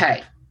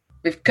 okay,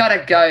 we've got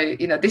to go,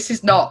 this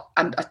is not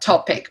a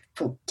topic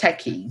for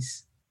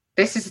techies.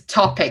 This is a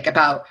topic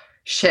about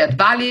shared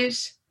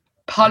values,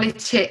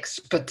 politics,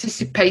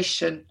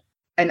 participation,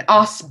 and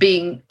us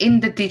being in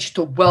the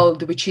digital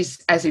world, which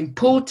is as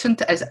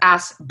important as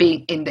us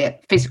being in the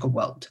physical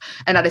world.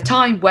 And at a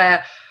time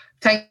where,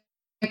 thank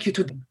you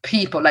to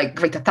people like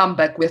Greta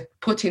Thunberg, with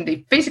putting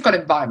the physical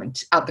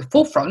environment at the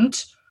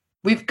forefront,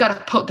 we've got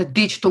to put the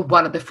digital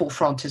one at the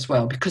forefront as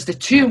well, because the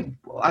two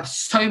are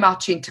so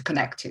much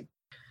interconnected.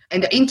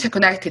 And they're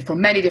interconnected for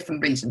many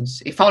different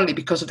reasons, if only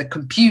because of the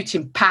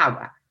computing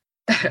power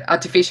that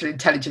artificial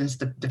intelligence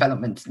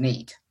development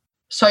need.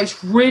 So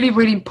it's really,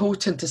 really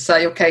important to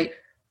say, okay,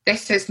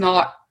 this is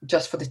not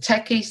just for the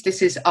techies,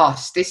 this is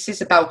us. This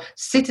is about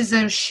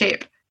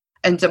citizenship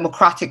and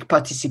democratic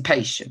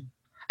participation.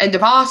 And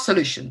there are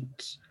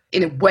solutions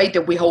in a way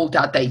that we hold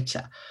our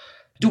data.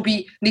 Do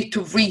we need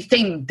to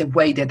rethink the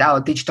way that our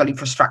digital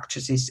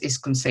infrastructures is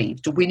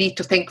conceived? Do we need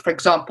to think, for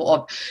example,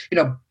 of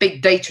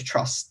big data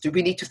trust? Do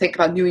we need to think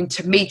about new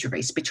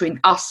intermediaries between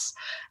us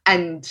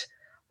and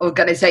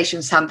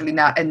organizations handling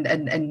that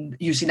and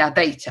using our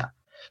data?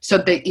 So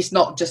that it's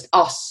not just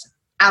us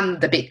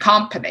and the big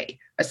company.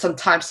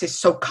 Sometimes it's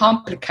so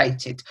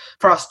complicated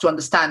for us to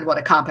understand what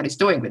a company is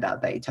doing with our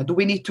data. Do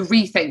we need to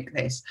rethink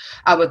this,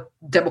 our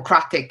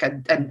democratic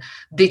and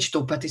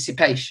digital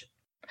participation?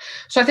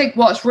 So I think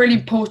what's really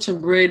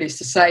important really is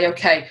to say,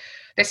 okay,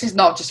 this is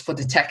not just for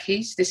the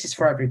techies, this is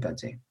for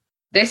everybody.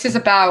 This is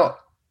about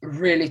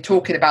really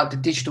talking about the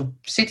digital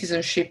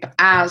citizenship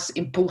as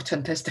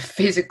important as the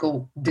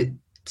physical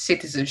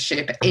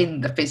citizenship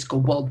in the physical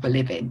world we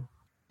live in.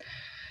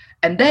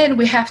 And then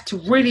we have to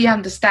really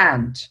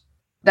understand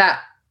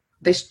that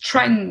these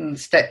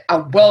trends that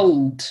our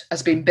world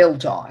has been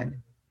built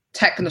on,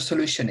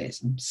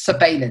 techno-solutionism,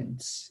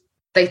 surveillance,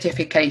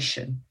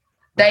 datafication,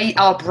 they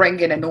are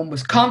bringing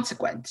enormous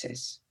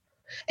consequences.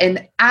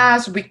 And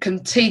as we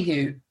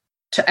continue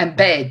to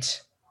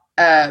embed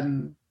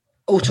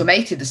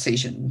automated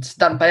decisions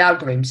done by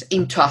algorithms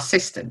into our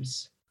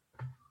systems,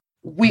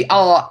 we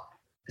are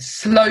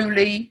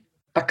slowly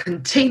but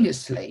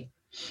continuously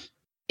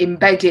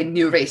embedding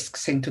new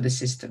risks into the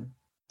system.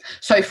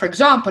 So, for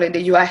example, in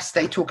the US,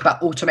 they talk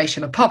about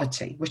automation of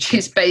poverty, which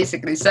is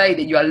basically saying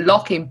that you are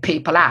locking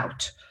people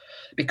out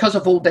because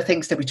of all the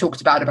things that we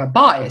talked about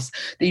bias,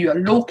 that you are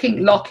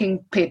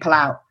locking people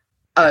out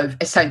of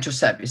essential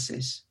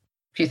services.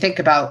 If you think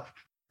about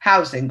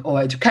housing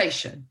or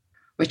education,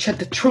 which are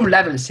the true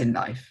levels in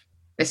life,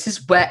 this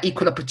is where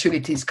equal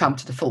opportunities come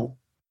to the fore.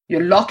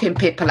 You're locking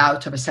people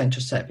out of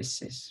essential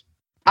services.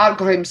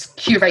 Algorithms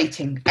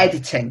curating,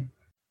 editing,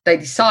 they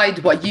decide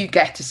what you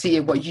get to see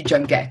and what you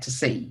don't get to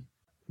see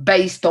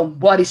based on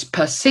what is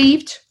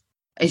perceived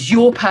as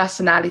your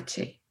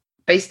personality,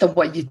 based on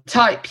what you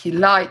type, you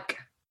like,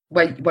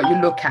 what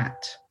you look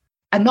at,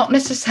 and not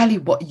necessarily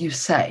what you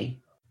say,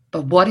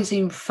 but what is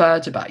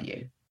inferred about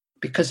you.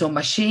 Because our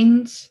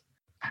machines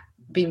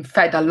being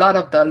fed a lot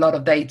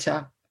of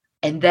data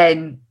and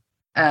then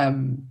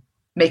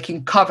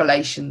making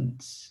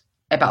correlations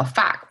about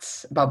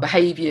facts, about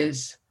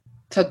behaviors.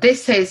 So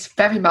this is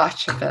very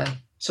much of a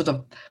sort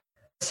of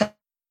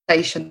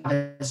sensation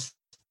as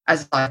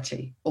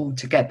anxiety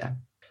altogether.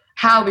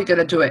 How are we going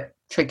to do it?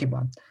 Tricky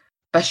one.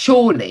 But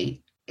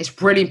surely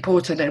it's really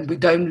important that we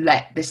don't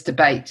let this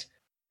debate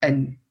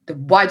and the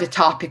wider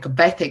topic of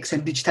ethics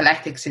and digital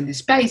ethics in this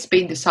space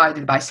being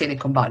decided by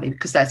Silicon Valley,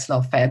 because that's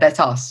not fair. That's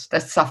us.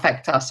 That's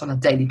affect us on a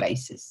daily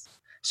basis.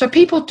 So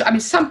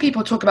some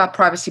people talk about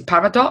privacy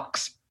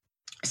paradox.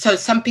 So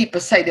some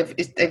people say that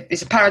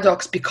it's a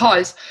paradox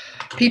because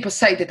people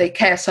say that they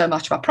care so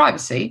much about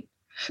privacy,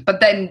 but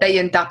then they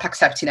end up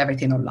accepting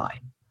everything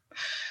online.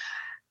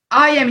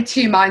 I am in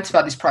two minds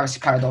about this privacy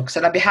paradox,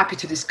 and I'd be happy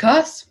to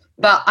discuss,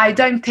 but I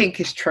don't think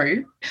it's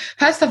true.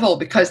 First of all,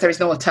 because there is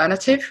no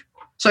alternative.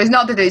 So it's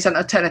not that there is an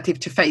alternative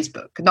to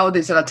Facebook. No,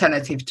 there's an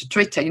alternative to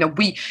Twitter.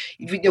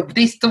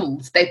 These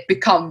tools, they've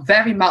become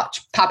very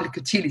much public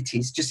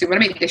utilities. Do you see what I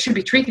mean? They should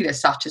be treated as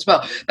such as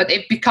well, but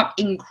they've become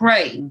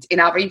ingrained in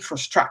our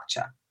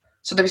infrastructure.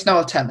 So there is no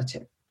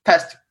alternative.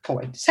 First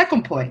point.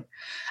 Second point,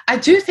 I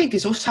do think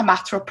it's also a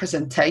matter of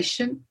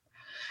presentation.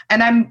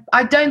 And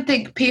I don't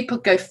think people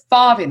go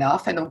far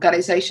enough and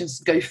organizations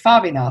go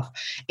far enough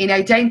in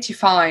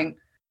identifying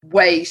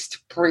ways to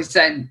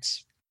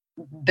present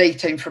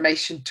data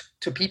information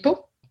to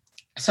people.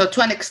 So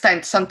to an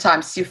extent,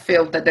 sometimes you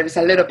feel that there is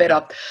a little bit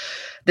of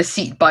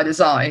deceit by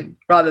design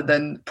rather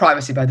than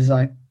privacy by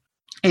design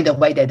in the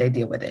way that they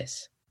deal with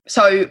this.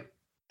 So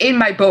in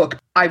my book,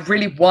 I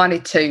really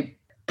wanted to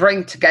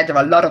bring together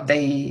a lot of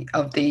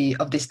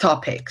these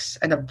topics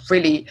and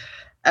really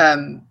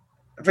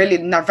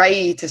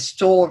narrate a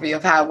story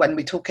of how when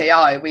we talk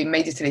AI, we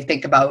immediately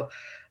think about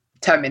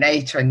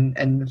Terminator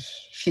and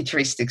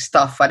futuristic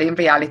stuff, but in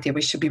reality,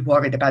 we should be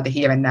worried about the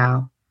here and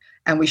now.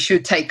 And we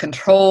should take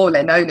control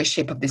and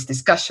ownership of this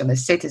discussion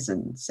as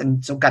citizens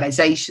and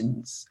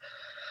organizations.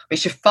 We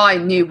should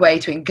find new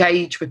ways to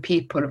engage with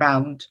people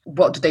around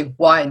what do they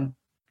want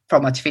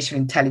from artificial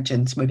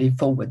intelligence moving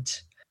forward.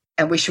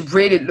 And we should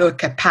really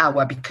look at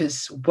power,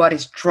 because what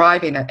is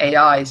driving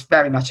AI is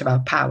very much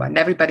about power. And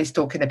everybody's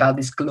talking about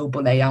this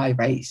global AI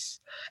race.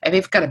 And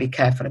we've got to be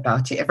careful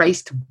about it. A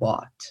race to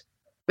what?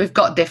 We've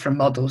got different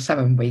models,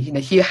 haven't we?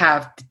 You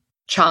have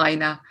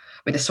China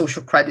with the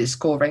social credit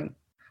scoring,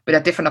 with a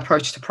different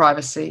approach to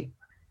privacy.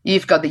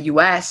 You've got the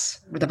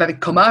US with a very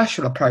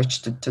commercial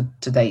approach to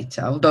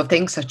data, although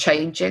things are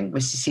changing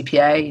with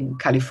CCPA in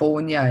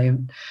California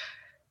and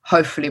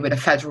hopefully with a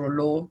federal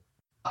law.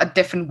 A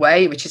different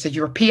way, which is a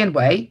European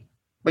way,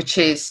 which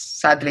is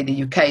sadly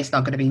the UK is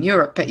not going to be in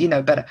Europe, but we've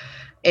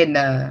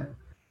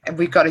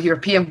got a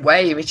European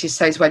way, which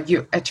says, well,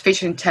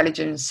 artificial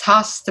intelligence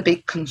has to be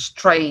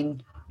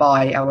constrained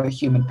by our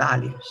human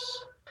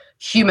values.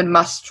 Human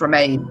must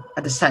remain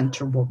at the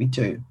center of what we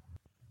do.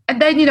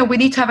 And then, we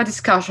need to have a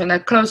discussion.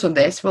 And close on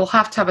this, we'll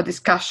have to have a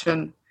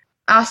discussion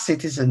as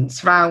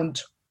citizens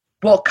around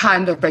what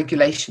kind of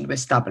regulation we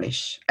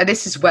establish. And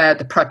this is where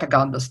the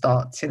propaganda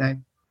starts.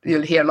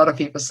 You'll hear a lot of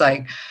people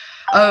saying,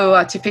 oh,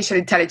 artificial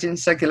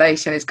intelligence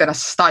regulation is going to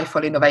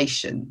stifle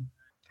innovation.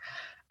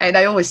 And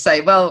I always say,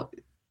 well,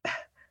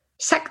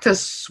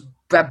 sectors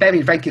were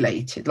very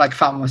regulated, like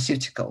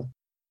pharmaceutical.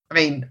 I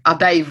mean, are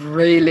they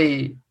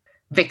really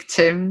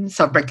victims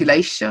of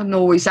regulation,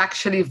 or is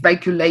actually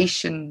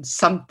regulation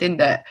something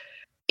that,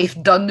 if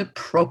done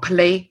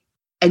properly,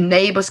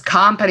 enables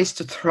companies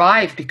to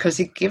thrive because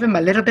it gives them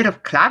a little bit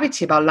of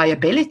clarity about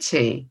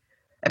liability,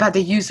 about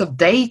the use of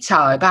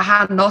data, about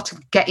how not to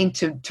get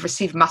to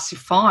receive massive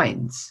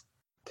fines?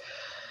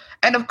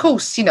 And of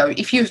course,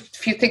 if you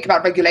think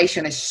about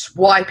regulation as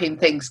swiping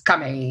things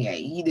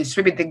coming,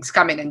 sweeping things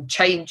coming and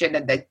changing,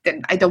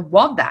 then I don't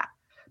want that.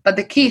 But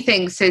the key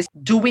things is,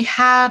 do we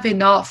have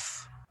enough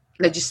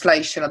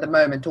legislation at the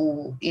moment,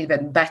 or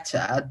even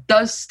better,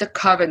 does the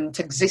current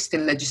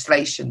existing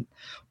legislation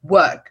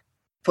work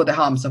for the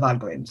harms of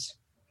algorithms?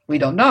 We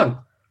don't know.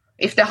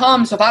 If the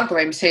harms of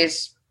algorithms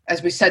is,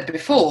 as we said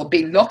before,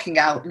 being locked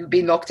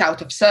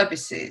out of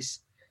services,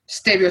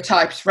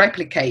 stereotypes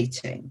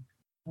replicating,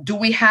 do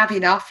we have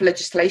enough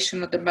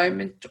legislation at the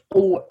moment,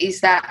 or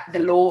is that the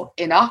law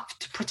enough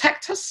to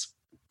protect us?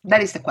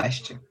 That is the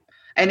question.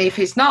 And if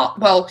it's not,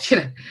 well,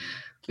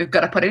 we've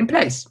got to put it in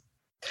place.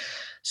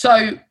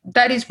 So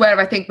that is where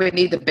I think we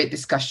need a bit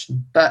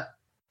discussion. But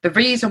the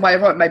reason why I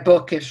wrote my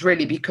book is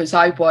really because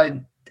I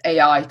want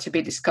AI to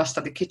be discussed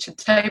at the kitchen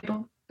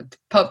table, at the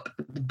pub,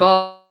 at the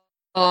bar,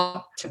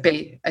 to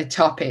be a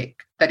topic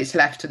that is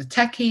left to the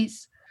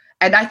techies.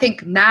 And I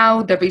think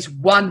now there is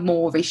one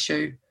more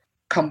issue,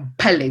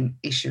 compelling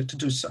issue to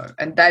do so,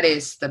 and that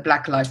is the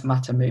Black Lives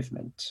Matter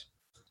movement.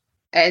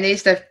 And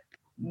it's the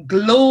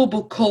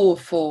global call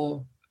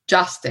for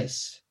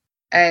justice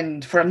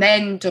and for an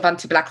end of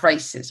anti-Black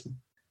racism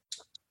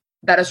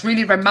that has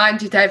really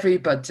reminded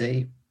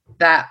everybody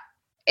that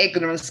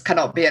ignorance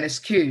cannot be an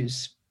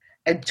excuse.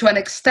 And to an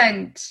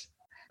extent,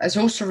 has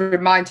also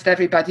reminded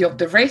everybody of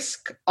the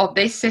risk of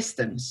these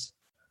systems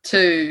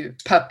to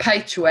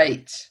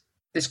perpetuate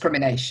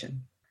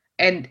discrimination.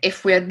 And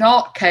if we're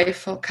not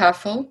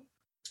careful,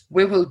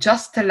 we will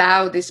just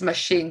allow these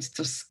machines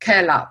to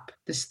scale up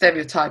the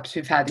stereotypes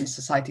we've had in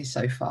society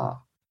so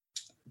far.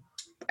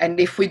 And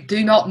if we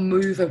do not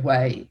move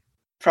away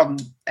from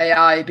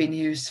AI being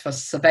used for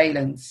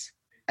surveillance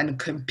and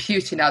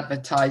computing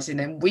advertising,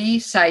 and we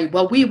say,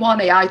 well, we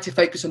want AI to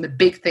focus on the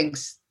big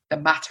things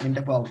that matter in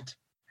the world,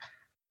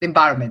 the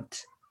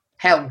environment,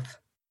 health,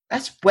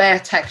 that's where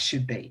tech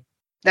should be.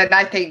 Then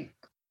I think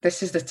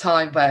this is the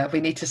time where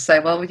we need to say,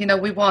 well,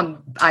 we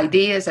want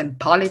ideas and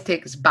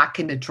politics back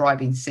in the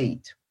driving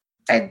seat.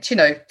 And,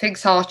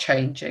 things are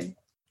changing.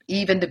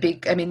 Even the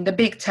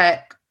big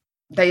tech,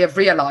 they are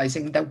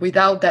realizing that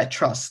without that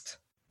trust,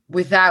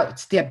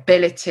 without the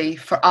ability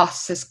for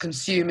us as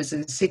consumers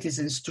and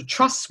citizens to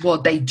trust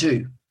what they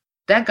do,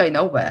 they're going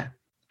nowhere.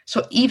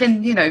 So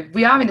even,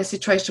 we are in a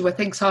situation where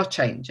things are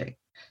changing.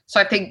 So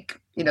I think,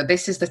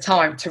 this is the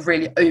time to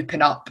really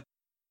open up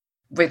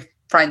with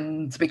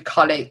friends, with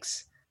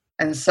colleagues,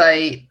 and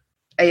say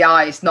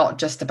AI is not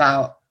just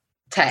about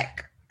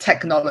tech.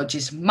 Technology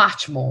is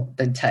much more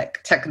than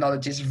tech.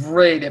 Technology is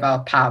really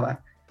about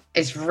power.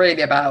 It's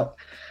really about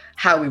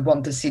how we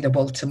want to see the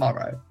world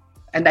tomorrow.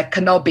 And that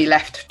cannot be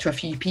left to a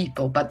few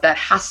people, but that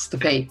has to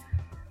be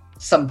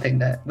something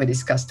that we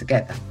discuss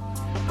together.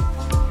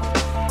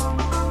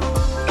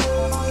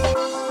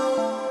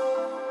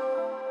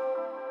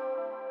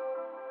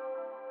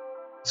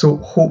 So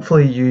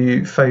hopefully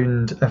you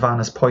found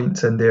Ivana's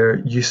points in there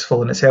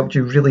useful, and it's helped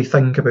you really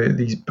think about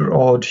these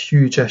broad,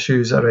 huge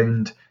issues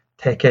around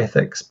tech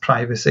ethics,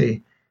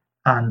 privacy,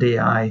 and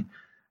AI.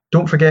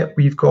 Don't forget,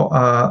 we've got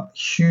a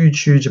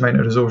huge amount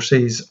of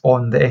resources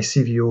on the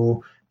SCVO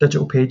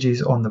digital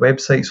pages on the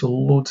website, so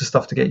loads of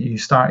stuff to get you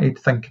started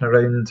thinking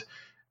around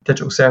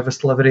digital service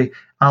delivery.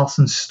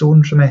 Alison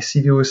Stone from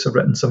SCVO has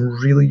written some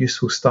really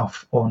useful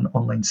stuff on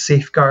online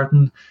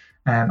safeguarding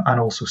and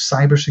also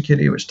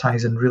cybersecurity, which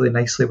ties in really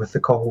nicely with the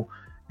call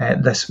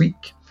this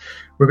week.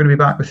 We're going to be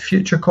back with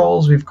future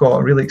calls. We've got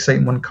a really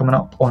exciting one coming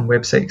up on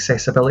website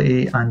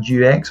accessibility and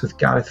UX with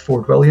Gareth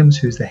Ford-Williams,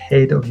 who's the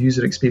head of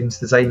user experience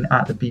design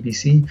at the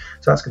BBC.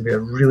 So that's going to be a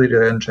really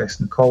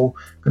interesting call.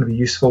 Going to be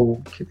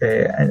useful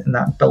in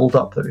that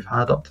build-up that we've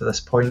had up to this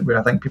point, where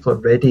I think people are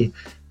ready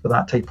for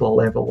that type of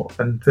level of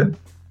input.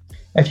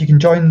 If you can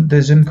join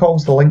the Zoom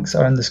calls, the links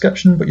are in the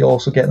description, but you'll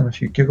also get them if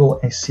you Google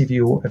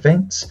SCVO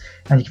events.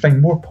 And you can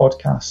find more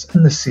podcasts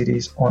in this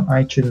series on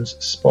iTunes,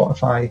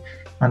 Spotify,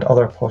 and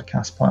other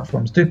podcast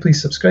platforms. Do please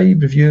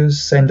subscribe,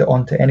 reviews, send it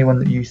on to anyone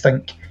that you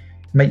think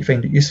might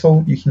find it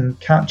useful. You can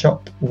catch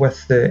up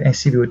with the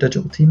SCVO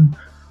digital team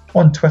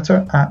on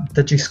Twitter at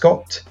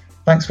DigiScott.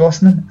 Thanks for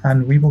listening,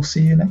 and we will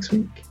see you next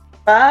week.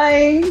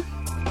 Bye.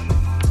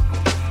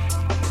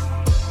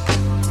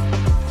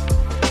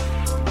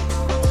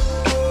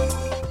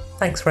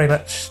 Thanks very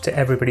much to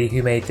everybody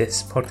who made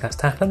this podcast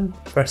happen.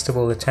 First of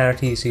all, the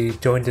charities who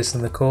joined us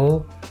on the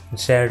call and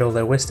shared all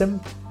their wisdom.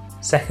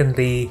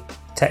 Secondly,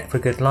 Tech for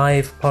Good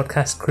Live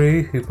podcast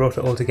crew who brought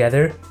it all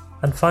together.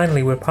 And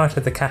finally, we're part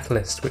of the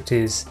Catalyst, which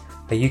is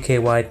a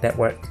UK-wide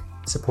network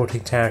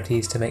supporting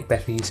charities to make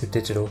better use of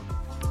digital.